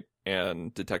Dark Knight,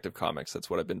 and Detective Comics. That's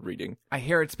what I've been reading. I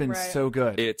hear it's been so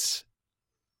good. It's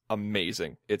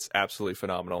amazing. It's absolutely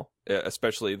phenomenal.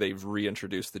 Especially they've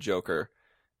reintroduced the Joker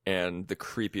in the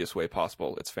creepiest way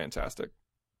possible. It's fantastic.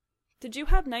 Did you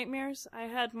have nightmares? I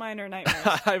had minor nightmares.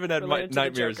 I haven't had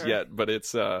nightmares Joker. yet, but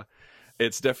it's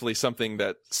definitely something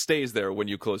that stays there when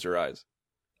you close your eyes.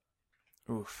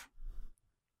 Oof.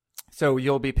 So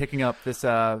you'll be picking up this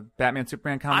Batman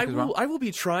Superman comic as well? I will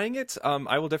be trying it.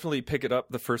 I will definitely pick it up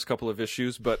the first couple of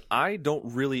issues, but I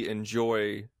don't really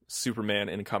enjoy Superman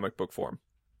in comic book form.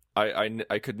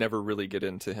 I could never really get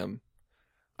into him.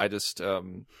 I just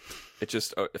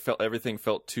everything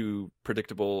felt too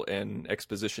predictable and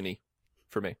exposition-y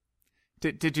for me.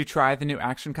 Did you try the new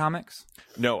Action Comics?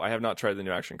 No, I have not tried the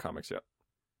new Action Comics yet.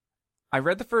 I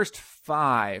read the first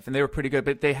 5, and they were pretty good,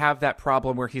 but they have that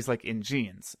problem where he's, like, in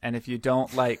jeans. And if you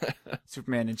don't like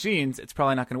Superman in jeans, it's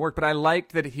probably not going to work. But I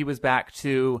liked that he was back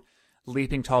to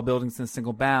leaping tall buildings in a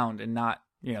single bound and not,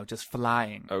 just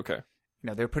flying. Okay.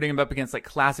 They're putting him up against, like,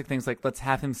 classic things like, let's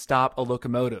have him stop a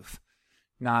locomotive,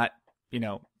 not,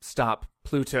 stop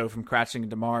Pluto from crashing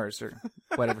into Mars or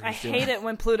whatever he's doing. I hate it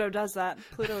when Pluto does that.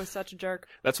 Pluto is such a jerk.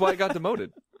 That's why it got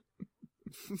demoted.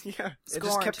 Yeah, Scorned. It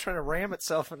just kept trying to ram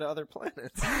itself into other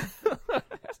planets.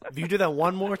 If you do that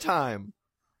one more time,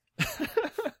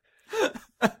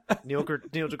 Neil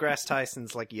deGrasse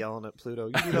Tyson's like yelling at Pluto.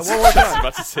 You do that one more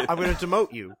time, I'm going to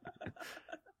demote you.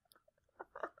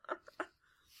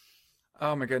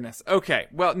 Oh my goodness. Okay,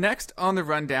 well, next on the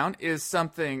rundown is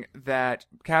something that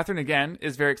Kathryn, again,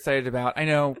 is very excited about. I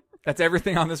know that's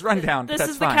everything on this rundown. This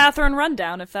that's is fine. the Kathryn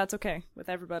rundown, if that's okay with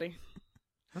everybody.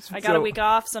 I got a week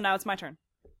off, so now it's my turn.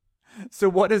 So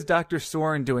what is Dr.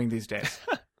 Soran doing these days?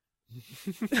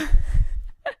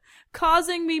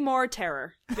 Causing me more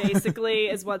terror, basically,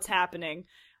 is what's happening.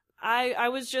 I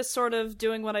was just sort of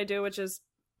doing what I do, which is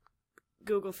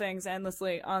Google things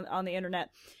endlessly on the internet.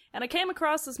 And I came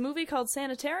across this movie called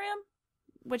Sanitarium,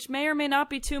 which may or may not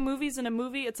be 2 movies in a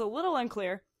movie. It's a little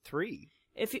unclear. 3.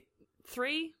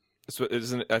 3? So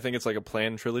I think it's like a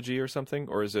planned trilogy or something,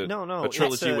 or is it a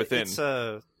trilogy within?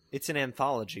 It's an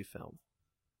anthology film.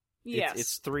 Yes.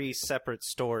 It's 3 separate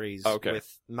stories Okay.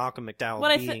 with Malcolm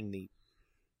McDowell being the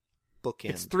bookend.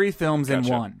 It's 3 films in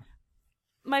one.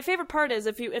 My favorite part is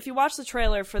if you watch the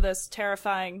trailer for this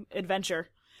terrifying adventure,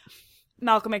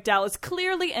 Malcolm McDowell is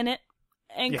clearly in it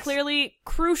and clearly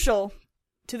crucial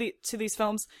to these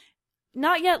films.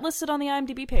 Not yet listed on the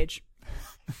IMDb page.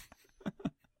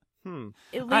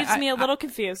 It leaves me a little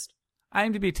confused.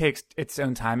 IMDb takes its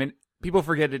own time, and people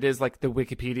forget it is like the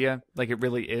Wikipedia, like it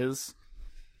really is.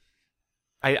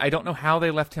 I don't know how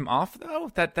they left him off,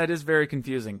 though. That is very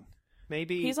confusing.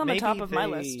 Maybe he's on the top of my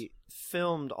list. They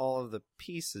filmed all of the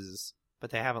pieces, but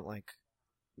they haven't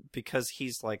because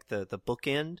he's like the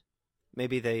bookend.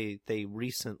 Maybe they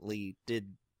recently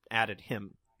added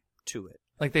him to it.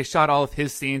 Like they shot all of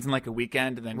his scenes in like a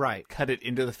weekend and then cut it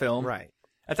into the film. Right.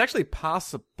 That's actually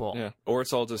possible. Yeah. Or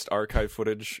it's all just archive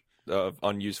footage of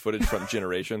unused footage from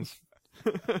generations.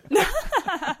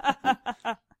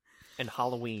 And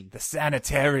Halloween. The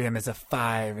sanitarium is a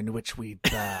fire in which we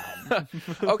burn.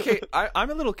 Okay, I'm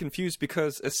a little confused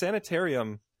because a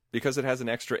sanitarium, because it has an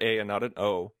extra A and not an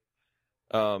O,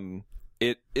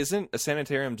 it isn't a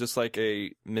sanitarium just like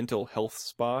a mental health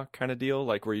spa kind of deal,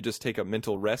 like where you just take a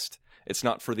mental rest. It's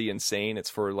not for the insane, it's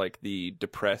for like the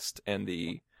depressed and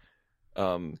the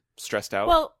stressed out.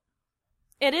 Well,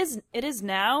 it is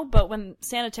now, but when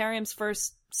sanitariums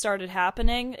first started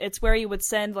happening, it's where you would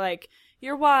send like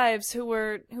your wives who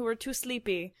were too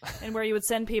sleepy, and where you would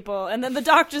send people, and then the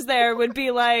doctors there would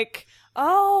be like,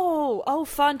 oh,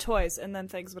 fun toys, and then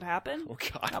things would happen. Oh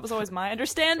God, that was always my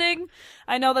understanding.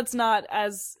 I know that's not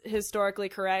as historically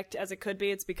correct as it could be.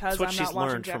 It's because I'm not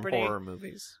watching Jeopardy. From horror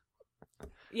movies.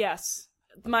 Yes,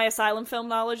 my asylum film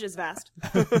knowledge is vast.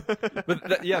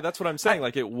 But that's what I'm saying.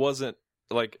 Like it wasn't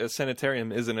like a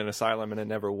sanitarium isn't an asylum, and it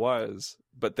never was.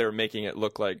 But they're making it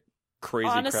look like crazy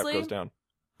crap goes down.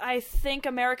 I think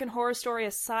American Horror Story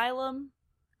Asylum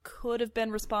could have been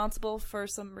responsible for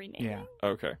some renaming. Yeah.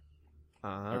 Okay.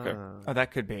 Okay. Oh, that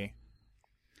could be.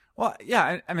 Well,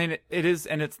 yeah, I mean, it is,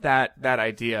 and it's that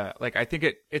idea. Like, I think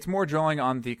it's more drawing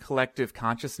on the collective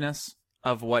consciousness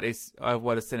of what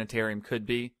a sanitarium could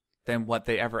be than what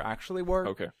they ever actually were.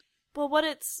 Okay. Well,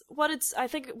 I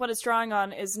think what it's drawing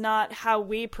on is not how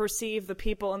we perceive the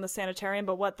people in the sanitarium,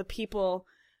 but what the people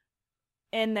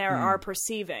in there are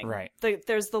perceiving. Right.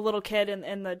 There's the little kid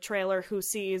in the trailer who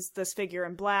sees this figure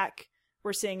in black.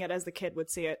 We're seeing it as the kid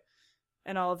would see it,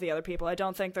 and all of the other people. I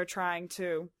don't think they're trying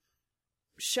to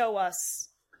show us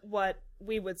what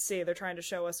we would see. They're trying to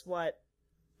show us what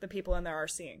the people in there are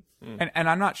seeing. And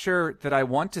I'm not sure that I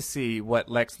want to see what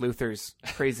Lex Luthor's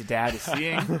crazy dad is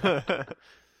seeing.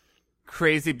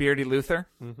 Crazy beardy Luthor.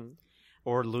 Mm-hmm.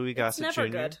 Or Louis Gossett It's never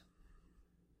Jr. good.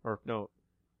 Or no,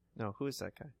 who is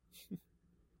that guy?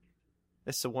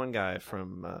 It's the one guy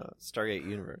from Stargate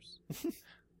Universe.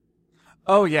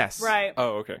 Oh, yes. Right.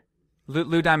 Oh, okay.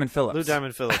 Lou Diamond Phillips. Lou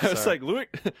Diamond Phillips. I was sorry. like, Louis.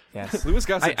 Yes. Louis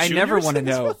Gossett I Jr.? never want to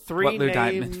know Three what Lou names,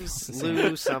 Diamond is.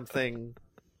 Lou something.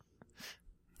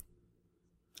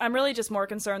 I'm really just more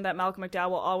concerned that Malcolm McDowell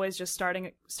will always just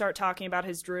start talking about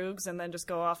his droogs and then just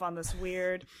go off on this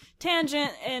weird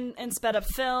tangent and sped up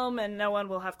film, and no one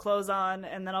will have clothes on,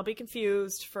 and then I'll be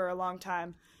confused for a long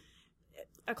time.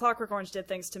 A Clockwork Orange did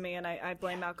things to me, and I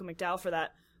blame Malcolm McDowell for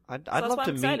that. I'd that's love why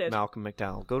to I'm meet excited. Malcolm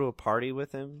McDowell. Go to a party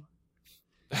with him.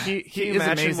 He Can you is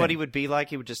imagine amazing. what he would be like?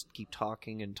 He would just keep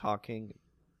talking and talking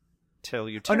till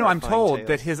you. Oh no, I'm told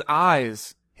that his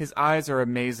eyes are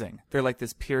amazing. They're like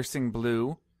this piercing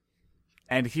blue,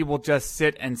 and he will just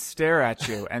sit and stare at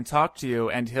you and talk to you,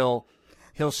 and he'll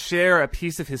share a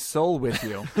piece of his soul with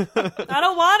you. I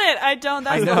don't want it. I don't.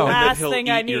 That's the last he'll thing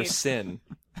eat I need. your sin.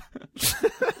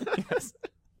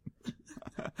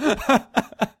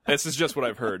 This is just what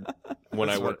I've heard when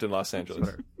I worked in Los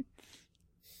Angeles.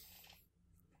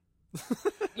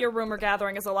 Your rumor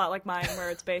gathering is a lot like mine, where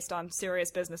it's based on serious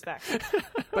business facts.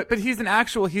 But he's an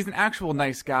actual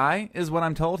nice guy, is what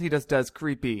I'm told. He just does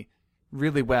creepy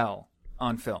really well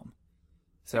on film.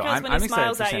 So Because I'm when he excited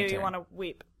smiles for at you, Sanitarium. you want to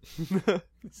weep.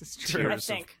 This is true. I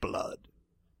think. Blood.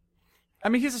 I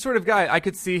mean, he's the sort of guy I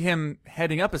could see him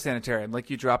heading up a sanitarium. Like,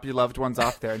 you drop your loved ones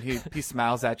off there, and he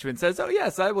smiles at you and says, "Oh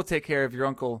yes, I will take care of your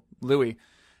Uncle Louis."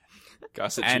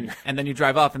 Gossett and Jr. and then you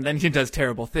drive off, and then he does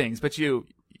terrible things. But you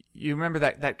remember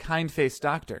that kind-faced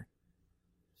doctor?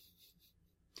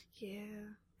 Yeah.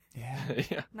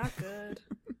 Yeah. Not good.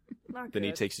 Not good. Then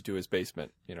he takes you to his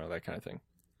basement, that kind of thing.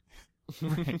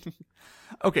 Right.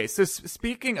 Okay, so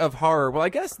speaking of horror, well, I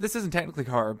guess this isn't technically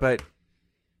horror, but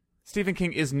Stephen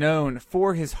King is known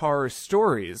for his horror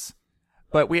stories.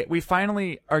 But we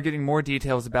finally are getting more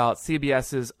details about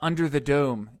CBS's Under the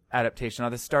Dome adaptation. Now,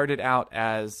 this started out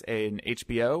as an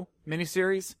HBO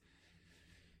miniseries,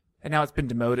 and now it's been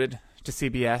demoted to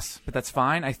CBS, but that's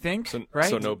fine, I think, right?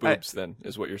 So no boobs, then,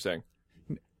 is what you're saying.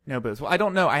 No boobs. Well, I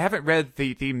don't know. I haven't read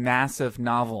the massive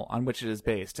novel on which it is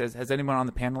based. Has anyone on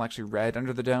the panel actually read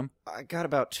Under the Dome? I got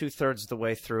about 2/3 of the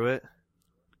way through it.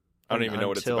 I don't even know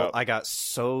what it's about. I got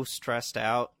so stressed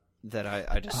out that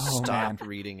I just stopped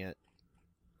reading it.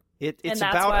 It's and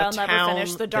that's about why a I'll never town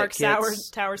finish the Dark Tower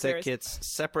series. that gets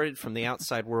separated from the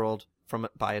outside world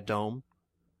by a dome,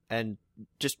 and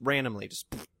just randomly,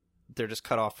 they're just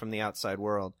cut off from the outside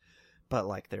world. But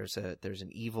like, there's an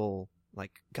evil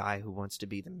guy who wants to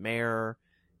be the mayor,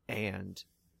 and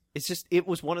it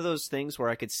was one of those things where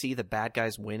I could see the bad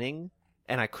guys winning,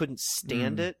 and I couldn't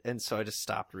stand it, and so I just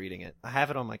stopped reading it. I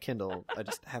have it on my Kindle. I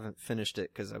just haven't finished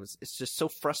it because it's just so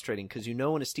frustrating, because in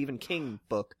a Stephen King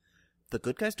book, the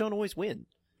good guys don't always win.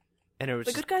 And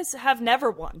the good guys have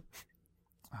never won.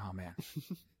 Oh, man.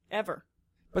 Ever.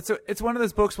 But so it's one of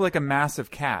those books with like a massive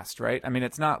cast, right? I mean,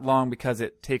 it's not long because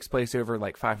it takes place over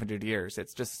like 500 years.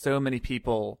 It's just so many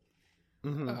people.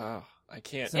 Mm-hmm. I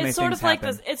can't. So many It's sort things of like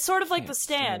happen. It's sort of like The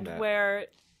Stand, where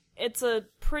it's a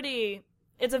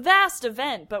vast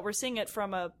event, but we're seeing it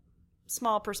from a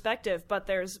small perspective. But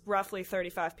there's roughly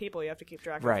 35 people you have to keep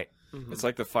track of. Right. Mm-hmm. It's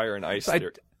like the Fire and Ice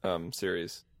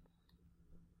series.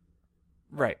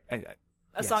 Right.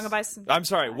 A Song of Ice. I'm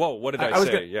sorry. Whoa, what did I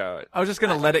say? I was just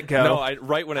going to let it go. No,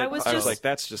 right when I was just like,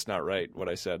 that's just not right, what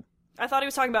I said. I thought he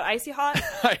was talking about Icy Hot.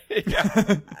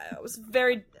 Yeah. I was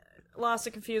very lost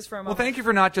and confused for a moment. Well, thank you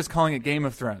for not just calling it Game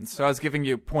of Thrones. So I was giving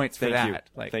you points for that.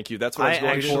 Thank you. That's what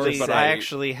I was going for. But I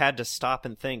actually had to stop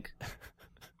and think.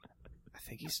 I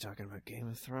think he's talking about Game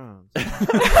of Thrones.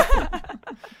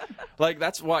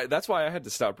 That's why I had to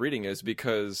stop reading, is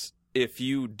because if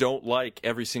you don't like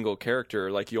every single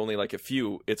character, like you only like a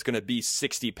few, it's going to be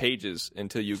 60 pages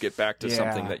until you get back to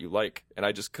something that you like. And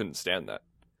I just couldn't stand that.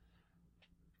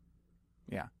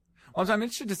 Yeah. Well, I'm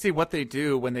interested to see what they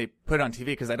do when they put it on TV,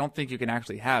 because I don't think you can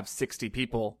actually have 60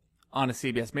 people on a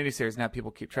CBS miniseries, and have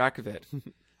people keep track of it.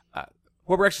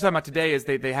 What we're actually talking about today is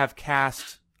they have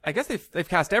cast, I guess they've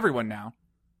cast everyone now,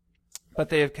 but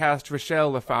they have cast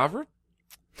Rochelle Lefevre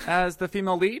as the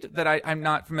female lead that I'm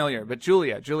not familiar. But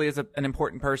Julia is an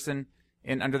important person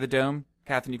in Under the Dome.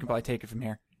 Kathryn, you can probably take it from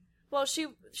here. Well,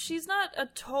 she's not a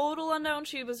total unknown.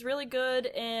 She was really good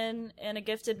in A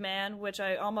Gifted Man, which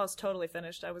I almost totally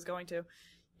finished. I was going to.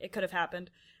 It could have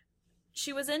happened.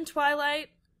 She was in Twilight.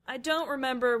 I don't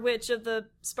remember which of the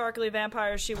sparkly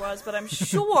vampires she was, but I'm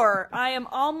sure, I am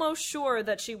almost sure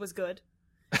that she was good.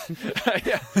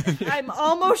 Yeah. I'm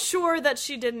almost sure that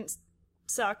she didn't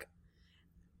suck.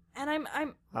 And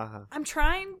I'm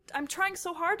trying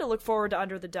so hard to look forward to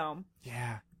Under the Dome.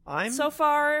 Yeah. So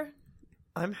far,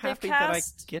 I'm happy that I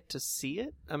get to see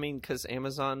it. I mean, because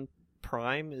Amazon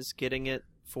Prime is getting it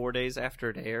 4 days after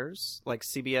it airs. Like,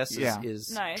 CBS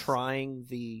is nice. trying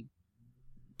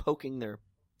poking their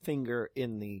finger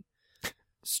in the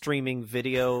streaming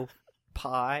video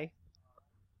pie.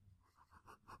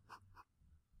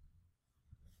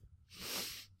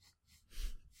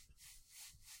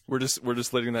 We're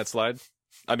just letting that slide.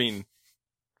 I mean,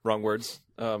 wrong words.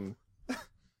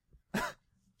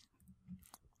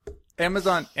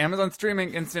 Amazon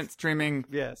streaming, instant streaming.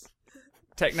 Yes.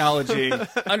 Technology.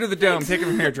 Under the Dome. Take it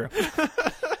from here, Drew.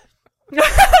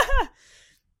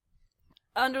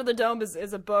 Under the Dome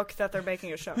is a book that they're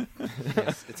making a show.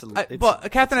 Yes, well,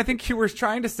 Kathryn, I think you were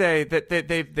trying to say that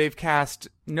they've cast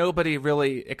nobody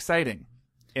really exciting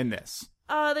in this.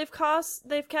 They've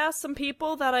cast some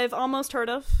people that I've almost heard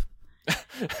of.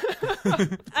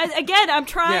 I'm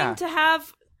trying to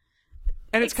have.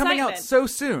 And it's excitement. coming out so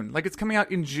soon. Like, it's coming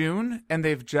out in June, and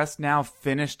they've just now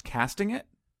finished casting it.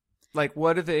 Like,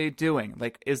 what are they doing?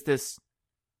 Like, is this?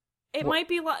 It might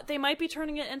be. They might be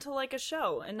turning it into like a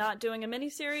show and not doing a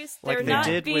miniseries. Like They're they not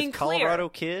did being with Colorado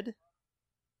clear. Kid.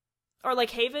 Or like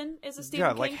Haven is a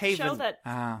Stephen like King Haven. show that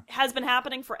has been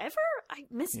happening forever. I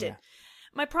missed it.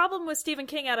 My problem with Stephen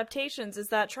King adaptations is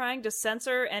that trying to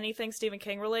censor anything Stephen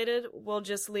King related will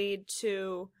just lead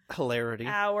to hilarity,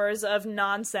 hours of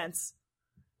nonsense.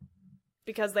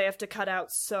 Because they have to cut out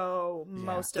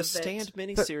most of it. The Stand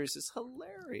miniseries is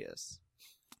hilarious.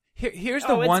 Here's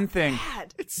the one thing.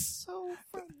 Bad. It's so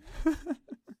funny.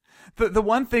 The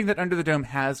one thing that Under the Dome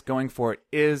has going for it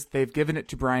is they've given it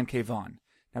to Brian K. Vaughan.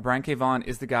 Now, Brian K. Vaughan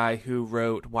is the guy who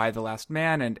wrote Why the Last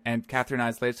Man and Kathryn and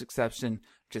I's latest exception,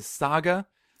 which is Saga.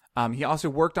 He also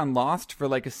worked on Lost for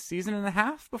like a season and a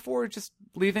half before just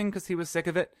leaving because he was sick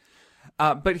of it.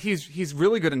 But he's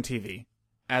really good on TV,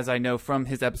 as I know from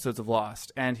his episodes of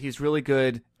Lost, and he's really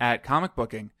good at comic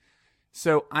booking.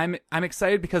 So I'm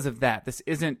excited because of that.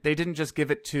 They didn't just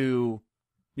give it to,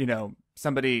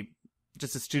 somebody,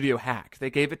 just a studio hack. They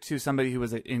gave it to somebody who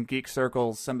was in geek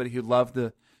circles, somebody who loved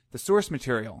the source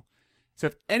material. So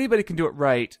if anybody can do it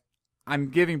right, I'm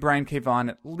giving Brian K. Vaughan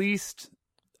at least,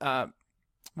 what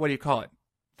do you call it?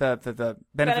 The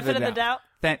benefit of the doubt.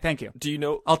 Thank you. Do you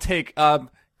know? I'll take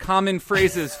common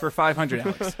phrases for 500,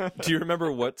 Alex. Do you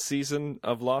remember what season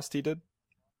of Lost he did?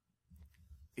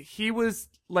 He was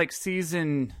late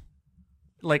season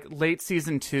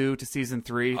 2 to season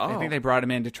 3. I think they brought him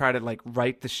in to try to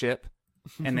right the ship,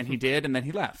 and then he did, and then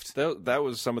he left. That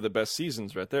was some of the best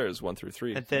seasons right there. Is 1 through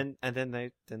 3, and then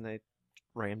they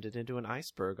rammed it into an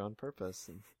iceberg on purpose.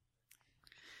 And...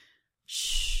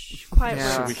 Shh, quiet.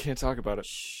 Yeah. We can't talk about it.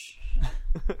 Shh.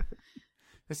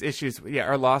 There's issues. Yeah,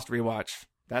 our Lost rewatch.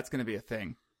 That's going to be a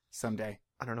thing someday.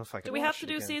 I don't know if I can. Do we have to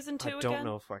do season 2 again? I don't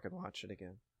know if I could watch it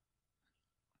again.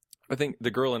 I think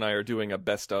the girl and I are doing a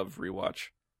best of rewatch,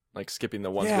 skipping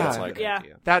the ones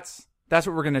that's That's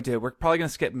what we're gonna do. We're probably gonna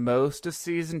skip most of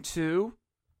season 2.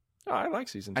 Oh, I like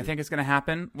season 2. I think it's gonna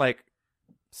happen.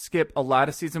 Skip a lot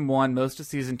of season 1, most of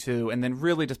season 2, and then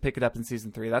really just pick it up in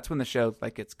season 3. That's when the show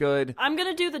gets good. I'm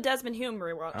gonna do the Desmond Hume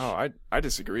rewatch. Oh, I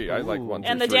disagree. Ooh. I like 1 through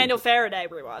 3. And the Daniel Faraday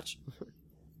rewatch.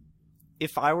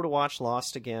 If I were to watch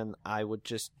Lost again, I would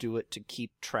just do it to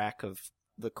keep track of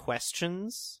the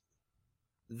questions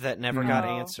that never got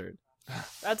answered.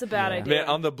 That's a bad idea. Man,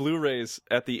 on the Blu-rays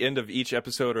at the end of each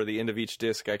episode or the end of each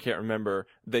disc, I can't remember.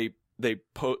 They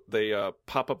pop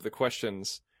up the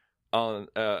questions on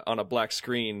a black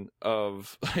screen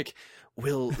of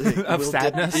will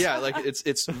sadness.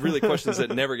 It's really questions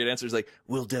that never get answers.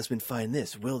 Will Desmond find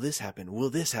this? Will this happen? Will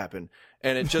this happen?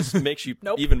 And it just makes you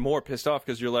even more pissed off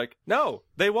because you're like, no,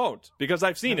 they won't because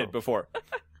I've seen it before.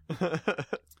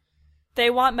 They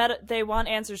want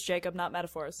answers, Jacob, not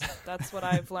metaphors. That's what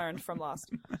I've learned from Lost.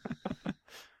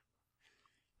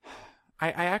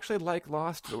 I actually like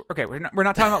Lost. Okay, we're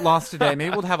not talking about Lost today.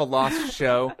 Maybe we'll have a Lost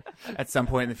show at some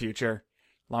point in the future.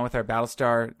 along with our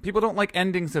Battlestar. People don't like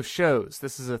endings of shows.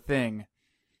 This is a thing.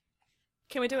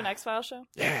 Can we do an X-Files show?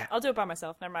 Yeah. I'll do it by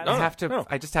myself. Never mind.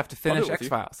 I just have to finish with you.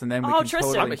 X-Files, and then we Oh, can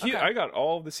Tristan. totally... Okay. I got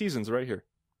all of the seasons right here.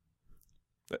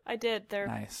 I did. They're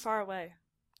Nice. far away.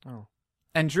 Oh.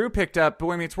 And Drew picked up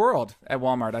Boy Meets World at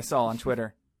Walmart. I saw on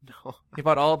Twitter. No, He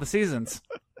bought all the seasons.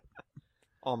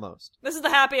 almost. This is the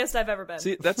happiest I've ever been.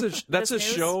 See, that's a This news?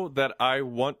 show that I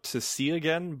want to see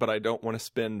again, but I don't want to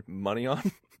spend money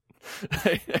on.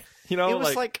 You know, It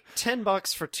was like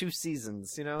 $10 for 2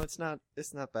 seasons. You know, it's not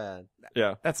bad.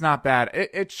 yeah. That's not bad.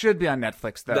 It should be on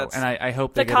Netflix, though, That's- and I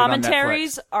hope they The get it on Netflix.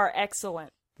 commentaries are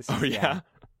excellent. This is- Oh yeah.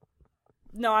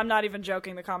 No, I'm not even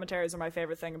joking. The commentaries are my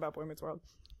favorite thing about Boy Meets World.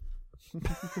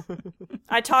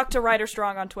 I talked to Ryder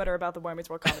Strong on Twitter about the Boy Meets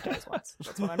World commentaries once.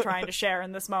 That's what I'm trying to share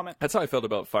in this moment. That's how I felt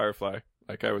about Firefly.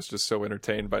 Like I was just so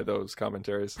entertained by those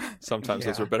commentaries. Sometimes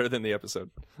those Yeah. were better than the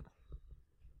episode.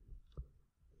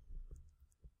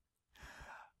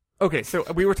 Okay, so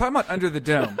we were talking about Under the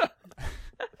Dome,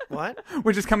 What?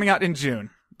 which is coming out in June,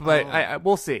 but I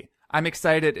we'll see. I'm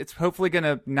excited. It's hopefully going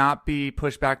to not be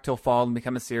pushed back till fall and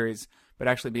become a series, but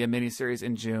actually be a mini-series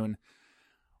in June.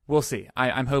 We'll see.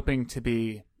 I'm hoping to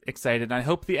be excited. And I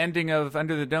hope the ending of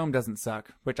Under the Dome doesn't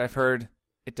suck, which I've heard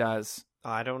it does.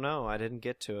 I don't know. I didn't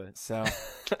get to it. So,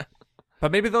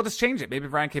 but maybe they'll just change it. Maybe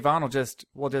Brian K. Vaughan will just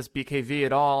BKV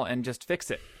it all and just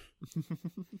fix it.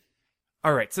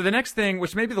 All right. So the next thing,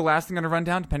 which may be the last thing I'm going to run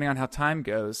down, depending on how time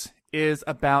goes, is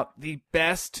about the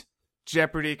best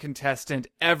Jeopardy contestant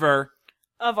ever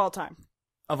Of all time.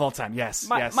 of all time. Yes,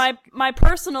 yes. My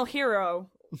personal hero,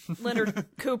 Leonard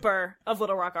Cooper of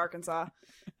Little Rock, Arkansas,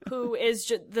 who is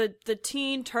the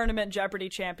teen tournament Jeopardy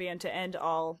champion to end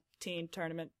all teen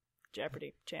tournament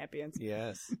Jeopardy champions.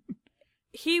 Yes.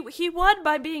 He won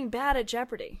by being bad at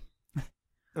Jeopardy.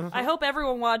 I hope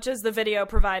everyone watches the video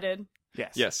provided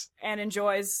Yes. Yes. and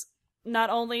enjoys not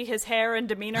only his hair and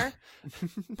demeanor,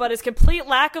 but his complete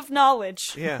lack of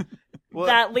knowledge Yeah. Well,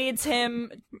 that leads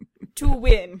him to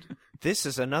win. this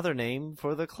is another name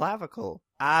for the clavicle.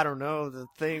 I don't know, the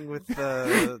thing with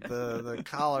the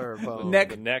collarbone. Neck-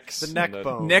 The necks. The and neck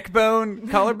bone. Neck bone,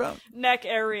 collarbone. Neck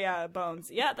area bones.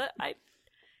 Yeah,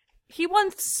 he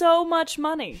won so much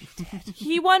money.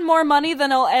 He won more money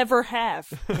than I'll ever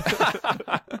have.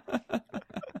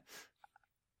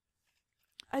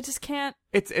 I just can't.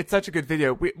 It's such a good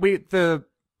video.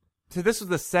 So this was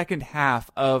the second half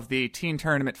of the teen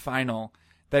tournament final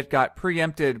that got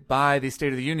preempted by the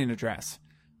State of the Union address,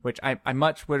 which I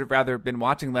much would have rather been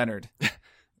watching Leonard.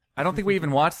 I don't think we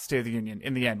even watched the State of the Union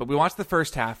in the end, but we watched the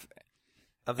first half,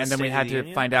 Of the and then we State of had the to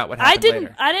Union? find out what happened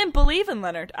later. I didn't believe in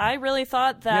Leonard. I really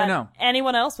thought that no.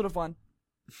 anyone else would have won.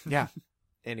 Yeah.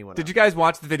 Anyone Did else? you guys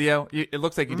watch the video? It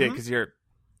looks like you did because you're,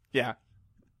 yeah.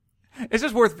 It's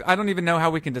just worth. I don't even know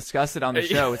how we can discuss it on the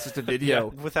show. It's just a video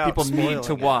Without people need spoiling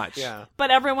to it. watch. Yeah.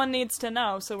 But everyone needs to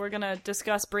know, so we're gonna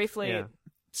discuss briefly. Yeah.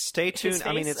 Stay His tuned.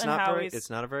 I mean, face it's and not how very. he's- It's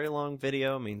not a very long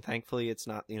video. I mean, thankfully, it's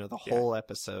not the whole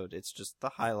episode. It's just the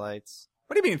highlights.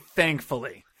 What do you mean,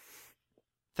 thankfully?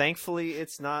 Thankfully,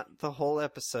 it's not the whole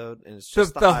episode, and it's So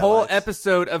just the whole highlights.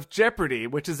 episode of Jeopardy,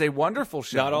 which is a wonderful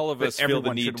show. Not all of that us feel the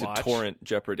everyone need should to watch. torrent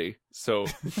Jeopardy. So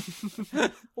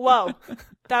Whoa,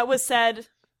 that was said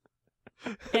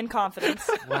in confidence,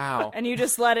 Wow. and you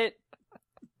just let it.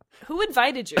 Who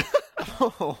invited you?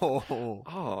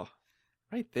 Oh,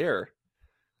 right there.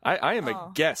 I am Oh,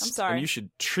 a guest, I'm sorry. and you should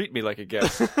treat me like a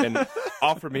guest and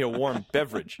offer me a warm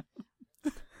beverage.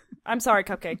 I'm sorry,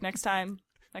 Cupcake. Next time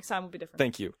will be different.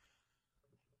 Thank you.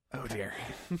 Oh dear.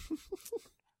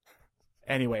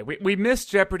 Anyway, we missed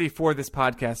Jeopardy for this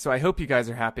podcast, so I hope you guys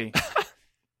are happy.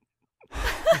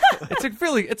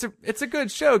 It's a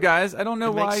good show, guys. I don't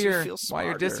know It why makes you you're feel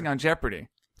dissing smarter. on Jeopardy.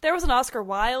 There was an Oscar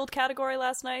Wilde category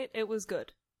last night. It was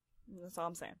good. That's all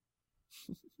I'm saying.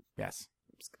 Yes.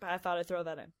 I thought I'd throw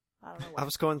that in. I don't know why. I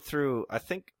was going through. I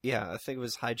think it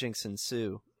was Hijinks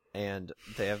Ensue, and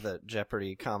they have the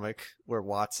Jeopardy comic where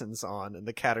Watson's on, and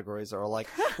the categories are all like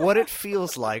what it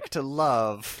feels like to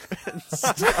love. And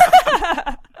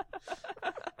stuff.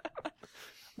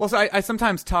 Well, so I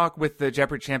sometimes talk with the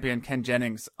Jeopardy champion Ken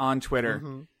Jennings on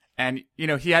Twitter, and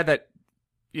he had that,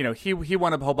 he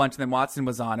won a whole bunch, and then Watson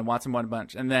was on, and Watson won a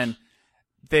bunch, and then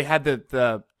they had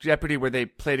the Jeopardy where they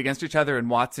played against each other, and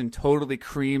Watson totally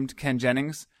creamed Ken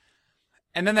Jennings.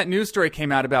 And then that news story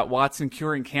came out about Watson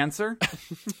curing cancer.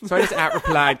 So I just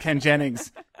replied Ken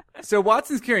Jennings. So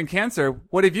Watson's curing cancer.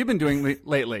 What have you been doing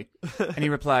lately? And he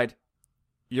replied,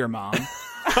 your mom.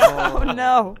 Oh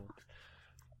no.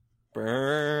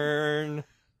 Burn.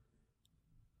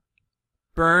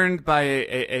 Burned by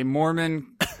a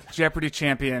Mormon Jeopardy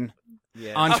champion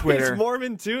Yeah. on Twitter He's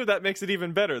Mormon too. That makes it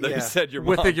even better that he said your mom.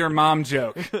 with the your mom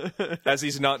joke. As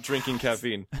he's not drinking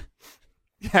caffeine.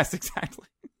 Yes, exactly.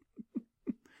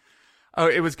 Oh,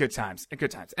 it was good times.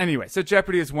 Good times. Anyway, so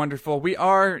Jeopardy is wonderful. We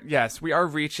are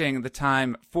reaching the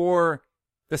time for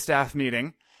the staff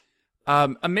meeting.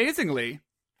 Amazingly,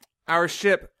 our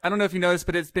ship, I don't know if you noticed,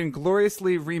 but it's been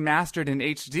gloriously remastered in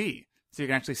HD. So you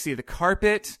can actually see the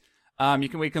carpet.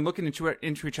 We can look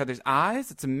into each other's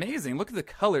eyes. It's amazing. Look at the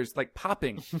colors like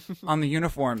popping on the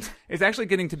uniforms. It's actually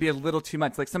getting to be a little too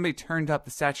much. Like somebody turned up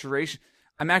the saturation.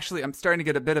 I'm starting to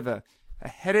get a bit of a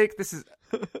headache.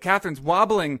 Kathryn's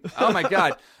wobbling. Oh my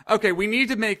God. Okay, we need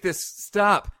to make this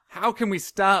stop. How can we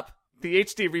stop the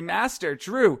HD remaster?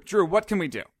 Drew, what can we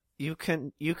do? You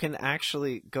can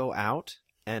actually go out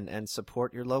and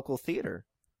support your local theater.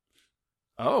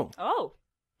 Oh.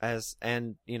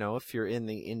 And if you're in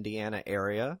the Indiana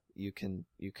area, you can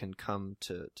come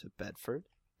to Bedford,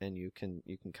 and you can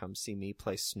come see me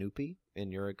play Snoopy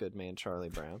in You're a Good Man, Charlie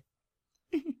Brown.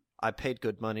 I paid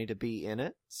good money to be in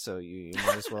it, so you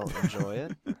might as well enjoy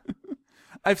it.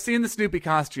 I've seen the Snoopy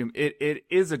costume. It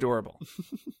is adorable.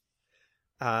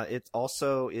 It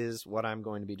also is what I'm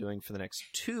going to be doing for the next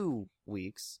 2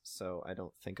 weeks, so I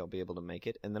don't think I'll be able to make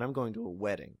it. And then I'm going to a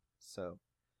wedding, so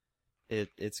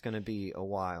it's going to be a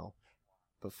while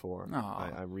before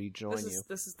I rejoin you.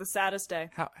 This is the saddest day.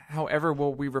 However,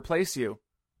 will we replace you?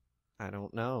 I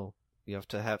don't know. You have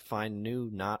to find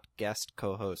new, not guest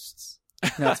co-hosts.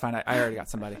 No, that's fine. I already got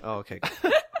somebody. Oh, okay.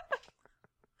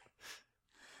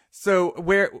 So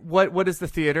what is the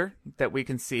theater that we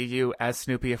can see you as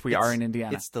Snoopy if we are in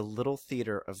Indiana? It's the Little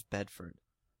Theater of Bedford.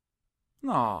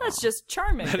 Aw. That's just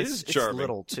charming. That is charming. It's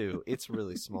little, too. It's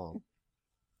really small.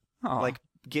 Aw. Like,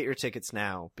 get your tickets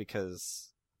now,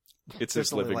 because It's there's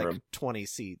his only living like room. 20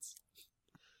 seats.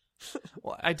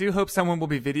 Well, I do hope someone will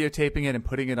be videotaping it and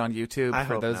putting it on YouTube I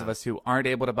for hope those not. of us who aren't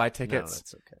able to buy No, tickets.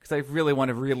 that's okay. Because I really want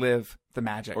to relive the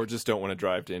magic. Or just don't want to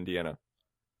drive to Indiana.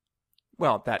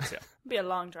 Well, that too. Be a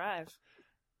long drive.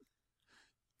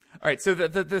 All right, so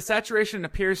the saturation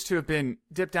appears to have been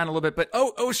dipped down a little bit, but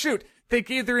oh shoot, they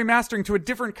gave the remastering to a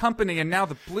different company, and now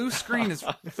the blue screen is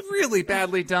really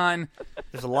badly done.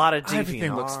 There's a lot of DVR.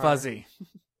 Everything looks fuzzy.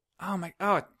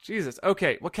 Oh Jesus.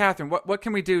 Okay, well, Kathryn, what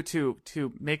can we do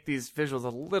to make these visuals a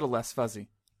little less fuzzy?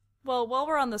 Well, while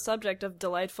we're on the subject of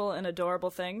delightful and adorable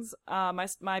things,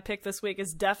 my pick this week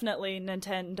is definitely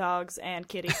Nintendogs and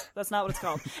Kitties. That's not what it's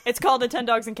called. It's called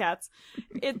Nintendogs and Cats.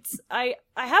 I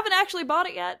haven't actually bought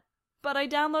it yet, but I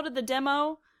downloaded the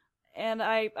demo, and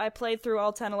I played through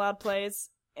all 10 allowed plays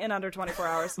in under 24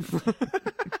 hours.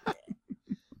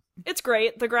 It's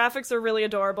great. The graphics are really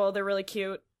adorable. They're really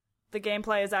cute. The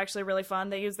gameplay is actually really fun.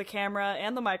 They use the camera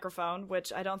and the microphone,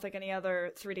 which I don't think any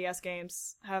other 3DS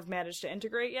games have managed to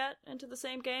integrate yet into the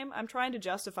same game. I'm trying to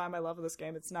justify my love of this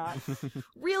game. It's not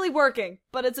really working,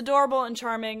 but it's adorable and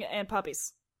charming, and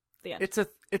puppies. The end. It's a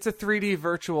 3D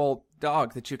virtual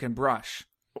dog that you can brush.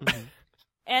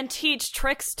 And teach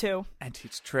tricks to. And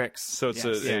teach tricks. So it's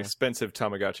Yes. an expensive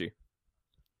Tamagotchi.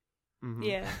 Mm-hmm.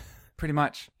 Yeah. Pretty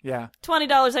much, yeah.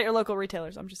 $20 at your local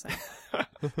retailers, I'm just saying.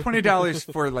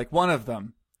 $20 for like one of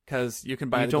them, because you can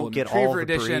buy You the don't Golden get Retriever all the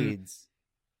edition, breeds.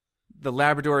 the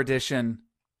Labrador edition,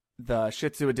 the Shih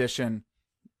Tzu edition.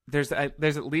 There's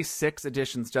at least 6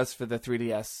 editions just for the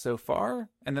 3DS so far,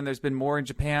 and then there's been more in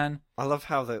Japan. I love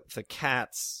how the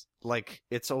cats, like,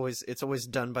 it's always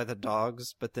done by the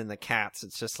dogs, but then the cats,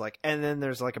 it's just like, and then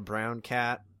there's like a brown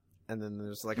cat, and then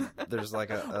there's like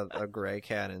a gray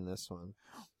cat in this one.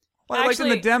 Well, like in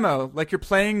the demo, like you're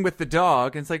playing with the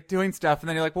dog, and it's like doing stuff, and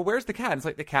then you're like, well, where's the cat? And it's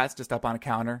like the cat's just up on a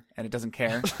counter, and it doesn't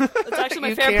care. That's actually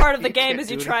my favorite part of the game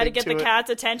is you try to get the cat's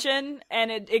attention,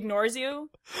 and it ignores you.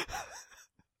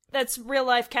 That's real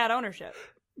life cat ownership.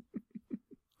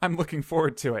 I'm looking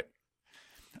forward to it.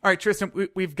 All right, Tristan,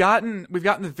 we've gotten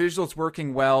the visuals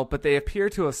working well, but they appear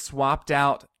to have swapped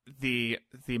out the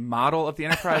model of the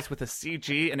Enterprise with a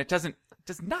CG, and it does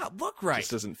not look right. It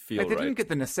just doesn't feel like, they right. didn't get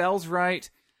the nacelles right.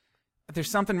 There's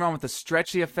something wrong with the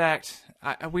stretchy effect.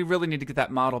 We really need to get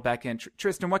that model back in.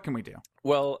 Tristan, what can we do?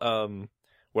 Well,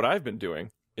 what I've been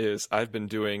doing is I've been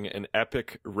doing an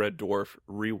epic Red Dwarf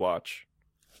rewatch.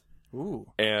 Ooh.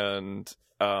 And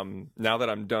now that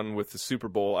I'm done with the Super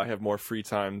Bowl, I have more free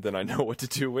time than I know what to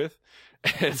do with.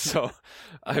 And so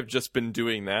I've just been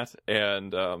doing that.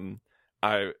 And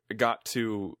I got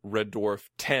to Red Dwarf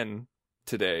 10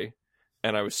 today,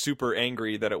 and I was super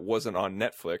angry that it wasn't on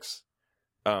Netflix.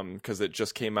 Because it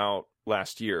just came out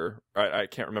last year. I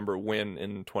can't remember when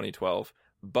in 2012,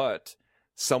 but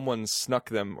someone snuck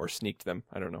them or sneaked them.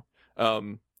 I don't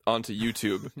know. onto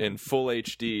YouTube in full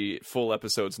HD, full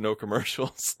episodes, no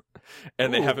commercials,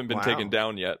 and they haven't been taken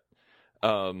down yet.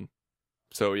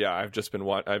 So yeah, I've just been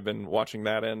I've been watching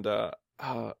that, and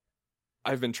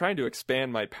I've been trying to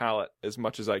expand my palette as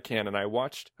much as I can, and I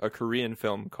watched a Korean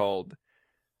film called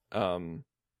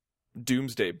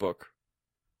Doomsday Book,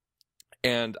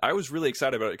 and I was really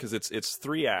excited about it because it's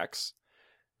 3 acts,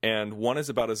 and one is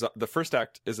about the first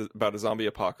act is about a zombie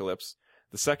apocalypse.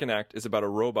 The second act is about a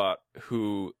robot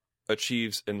who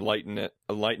achieves enlightenment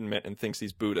and thinks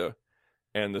he's Buddha,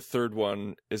 and the third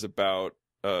one is about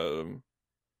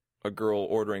a girl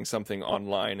ordering something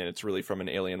online, and it's really from an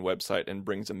alien website, and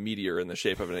brings a meteor in the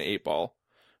shape of an 8-ball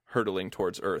hurtling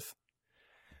towards Earth.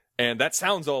 And that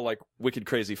sounds all like wicked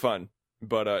crazy fun,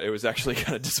 but it was actually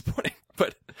kind of disappointing.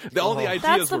 But all the ideas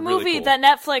That's the were movie really cool. that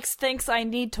Netflix thinks I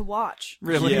need to watch.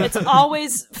 Really? Yeah. It's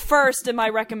always first in my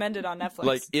recommended on Netflix.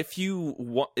 Like, if you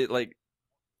want it, like,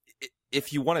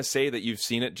 if you want to say that you've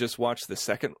seen it, just watch the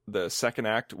second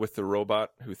act with the robot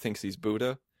who thinks he's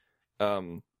Buddha.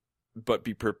 But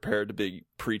be prepared to be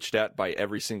preached at by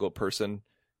every single person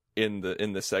in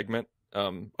the segment.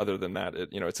 Other than that,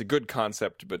 it's a good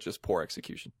concept, but just poor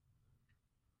execution.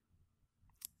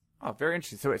 Oh, very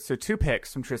interesting. So 2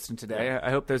 picks from Tristan today. Yeah. I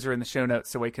hope those are in the show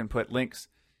notes so we can put links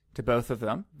to both of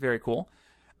them. Very cool.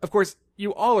 Of course,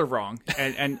 you all are wrong,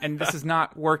 and this is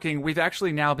not working. We've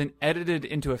actually now been edited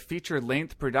into a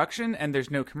feature-length production, and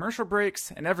there's no commercial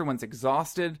breaks, and everyone's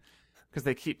exhausted because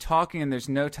they keep talking, and there's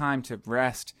no time to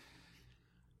rest.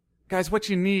 Guys, what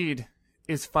you need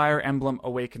is Fire Emblem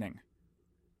Awakening.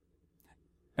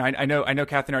 Now, I know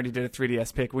Kathryn already did a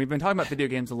 3DS pick. We've been talking about video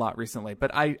games a lot recently, but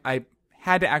I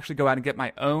had to actually go out and get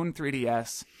my own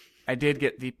 3DS. I did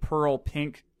get the Pearl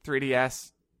Pink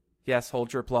 3DS. Yes,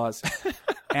 hold your applause.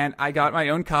 And I got my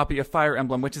own copy of Fire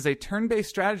Emblem, which is a turn-based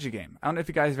strategy game. I don't know if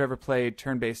you guys have ever played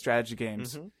turn-based strategy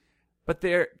games, but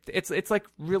it's like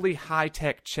really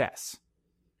high-tech chess.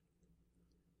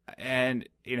 And,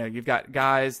 you've got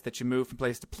guys that you move from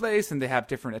place to place, and they have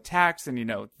different attacks,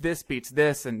 and, this beats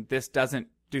this, and this doesn't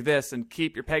do this, and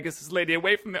keep your Pegasus lady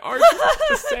away from the archer.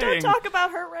 Just saying. Don't talk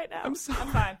about her right now. I'm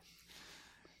fine.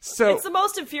 So it's the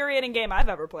most infuriating game I've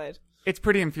ever played. It's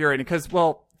pretty infuriating because,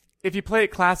 well, if you play it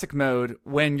classic mode,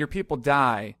 when your people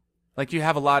die, like, you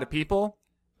have a lot of people,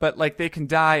 but, like, they can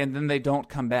die and then they don't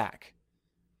come back.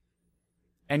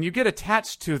 And you get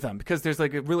attached to them because there's,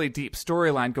 like, a really deep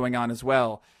storyline going on as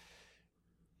well.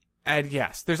 And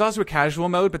yes, there's also a casual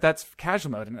mode, but that's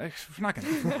casual mode, and we're not going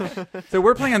to. So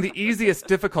we're playing on the easiest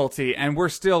difficulty, and we're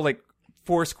still like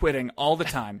force quitting all the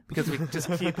time because we just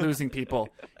keep losing people.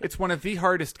 It's one of the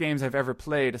hardest games I've ever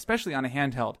played, especially on a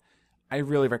handheld. I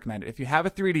really recommend it. If you have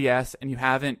a 3DS and you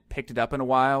haven't picked it up in a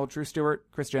while, Drew Stewart,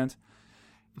 Chris Jones,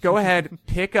 go ahead,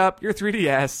 pick up your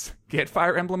 3DS, get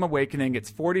Fire Emblem Awakening.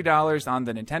 It's $40 on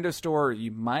the Nintendo Store.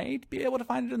 You might be able to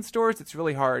find it in stores. It's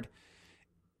really hard.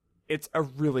 It's a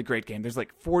really great game. There's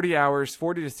like 40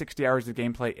 to 60 hours of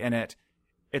gameplay in it.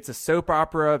 It's a soap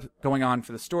opera going on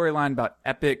for the storyline about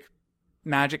epic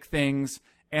magic things.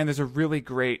 And there's a really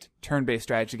great turn-based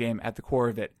strategy game at the core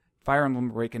of it. Fire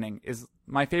Emblem Awakening is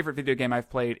my favorite video game I've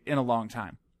played in a long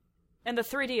time. And the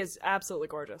 3D is absolutely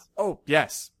gorgeous. Oh,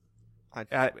 yes.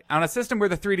 On a system where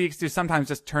the 3D do sometimes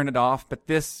just turn it off, but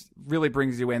this really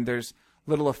brings you in. There's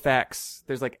little effects.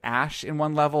 There's like ash in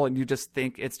one level, and you just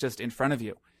think it's just in front of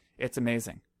you. It's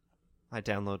amazing. I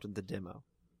downloaded the demo.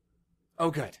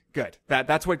 Oh, good.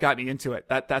 That's what got me into it.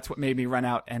 That's what made me run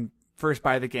out and first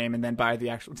buy the game and then buy the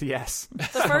actual DS. The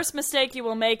first mistake you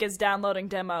will make is downloading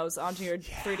demos onto your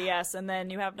 3DS, and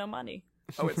then you have no money.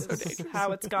 Oh, it's so dangerous.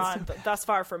 How it's gone thus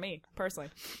far for me, personally.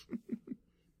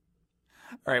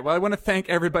 All right. Well, I want to thank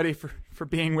everybody for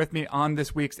being with me on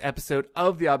this week's episode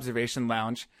of the Observation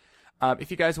Lounge.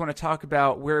 If you guys want to talk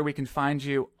about where we can find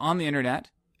you on the internet,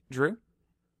 Drew?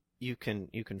 You can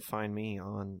find me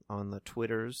on the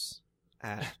Twitters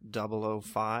at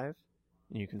 005.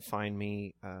 You can find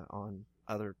me on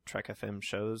other Trek FM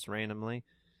shows randomly.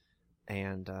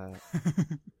 And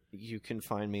you can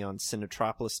find me on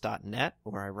cinetropolis.net,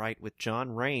 where I write with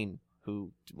John Rain,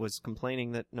 who was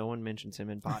complaining that no one mentions him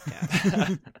in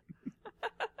podcasts.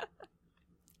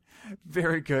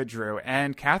 Very good, Drew.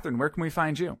 And Kathryn, where can we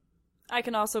find you? I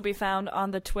can also be found on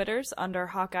the Twitters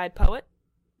under Hawkeyed Poet.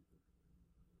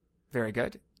 Very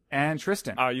good. And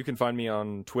Tristan? You can find me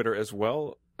on Twitter as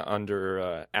well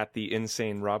under at the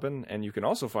Insane Robin, and you can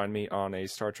also find me on a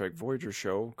Star Trek Voyager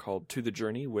show called To the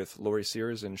Journey with Laurie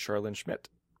Sears and Charlene Schmidt.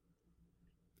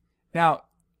 Now,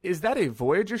 is that a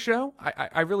Voyager show?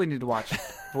 I really need to watch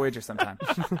Voyager sometime.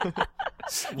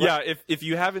 Yeah, if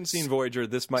you haven't seen Voyager,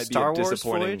 this might Star be a Wars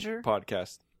disappointing Voyager?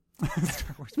 podcast.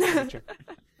 Star Wars Voyager.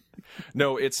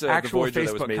 No, it's the Actual Voyager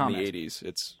that was Facebook made comment. in the 80s.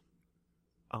 It's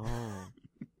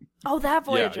Oh, that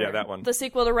Voyager. yeah, that one. The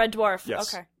sequel to Red Dwarf.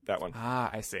 yes, Okay. that one. Ah,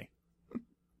 I see.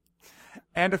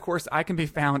 And of course, I can be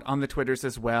found on the Twitters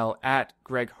as well at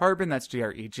Greg Harbin. That's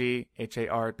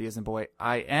GregHarb as in boy,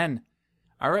 IN.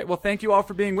 All right. Well, thank you all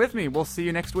for being with me. We'll see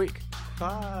you next week.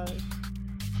 Bye.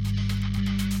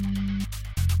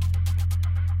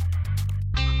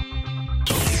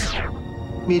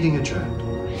 Meeting adjourned.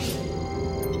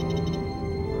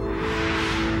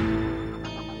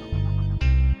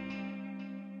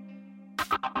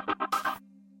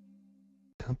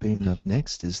 Coming up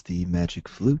next is the Magic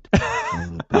Flute,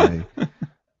 followed by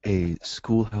a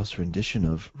schoolhouse rendition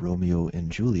of Romeo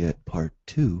and Juliet Part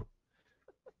 2.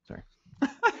 Sorry.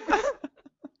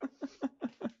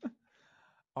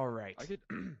 All right. I could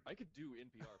do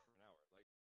NPR.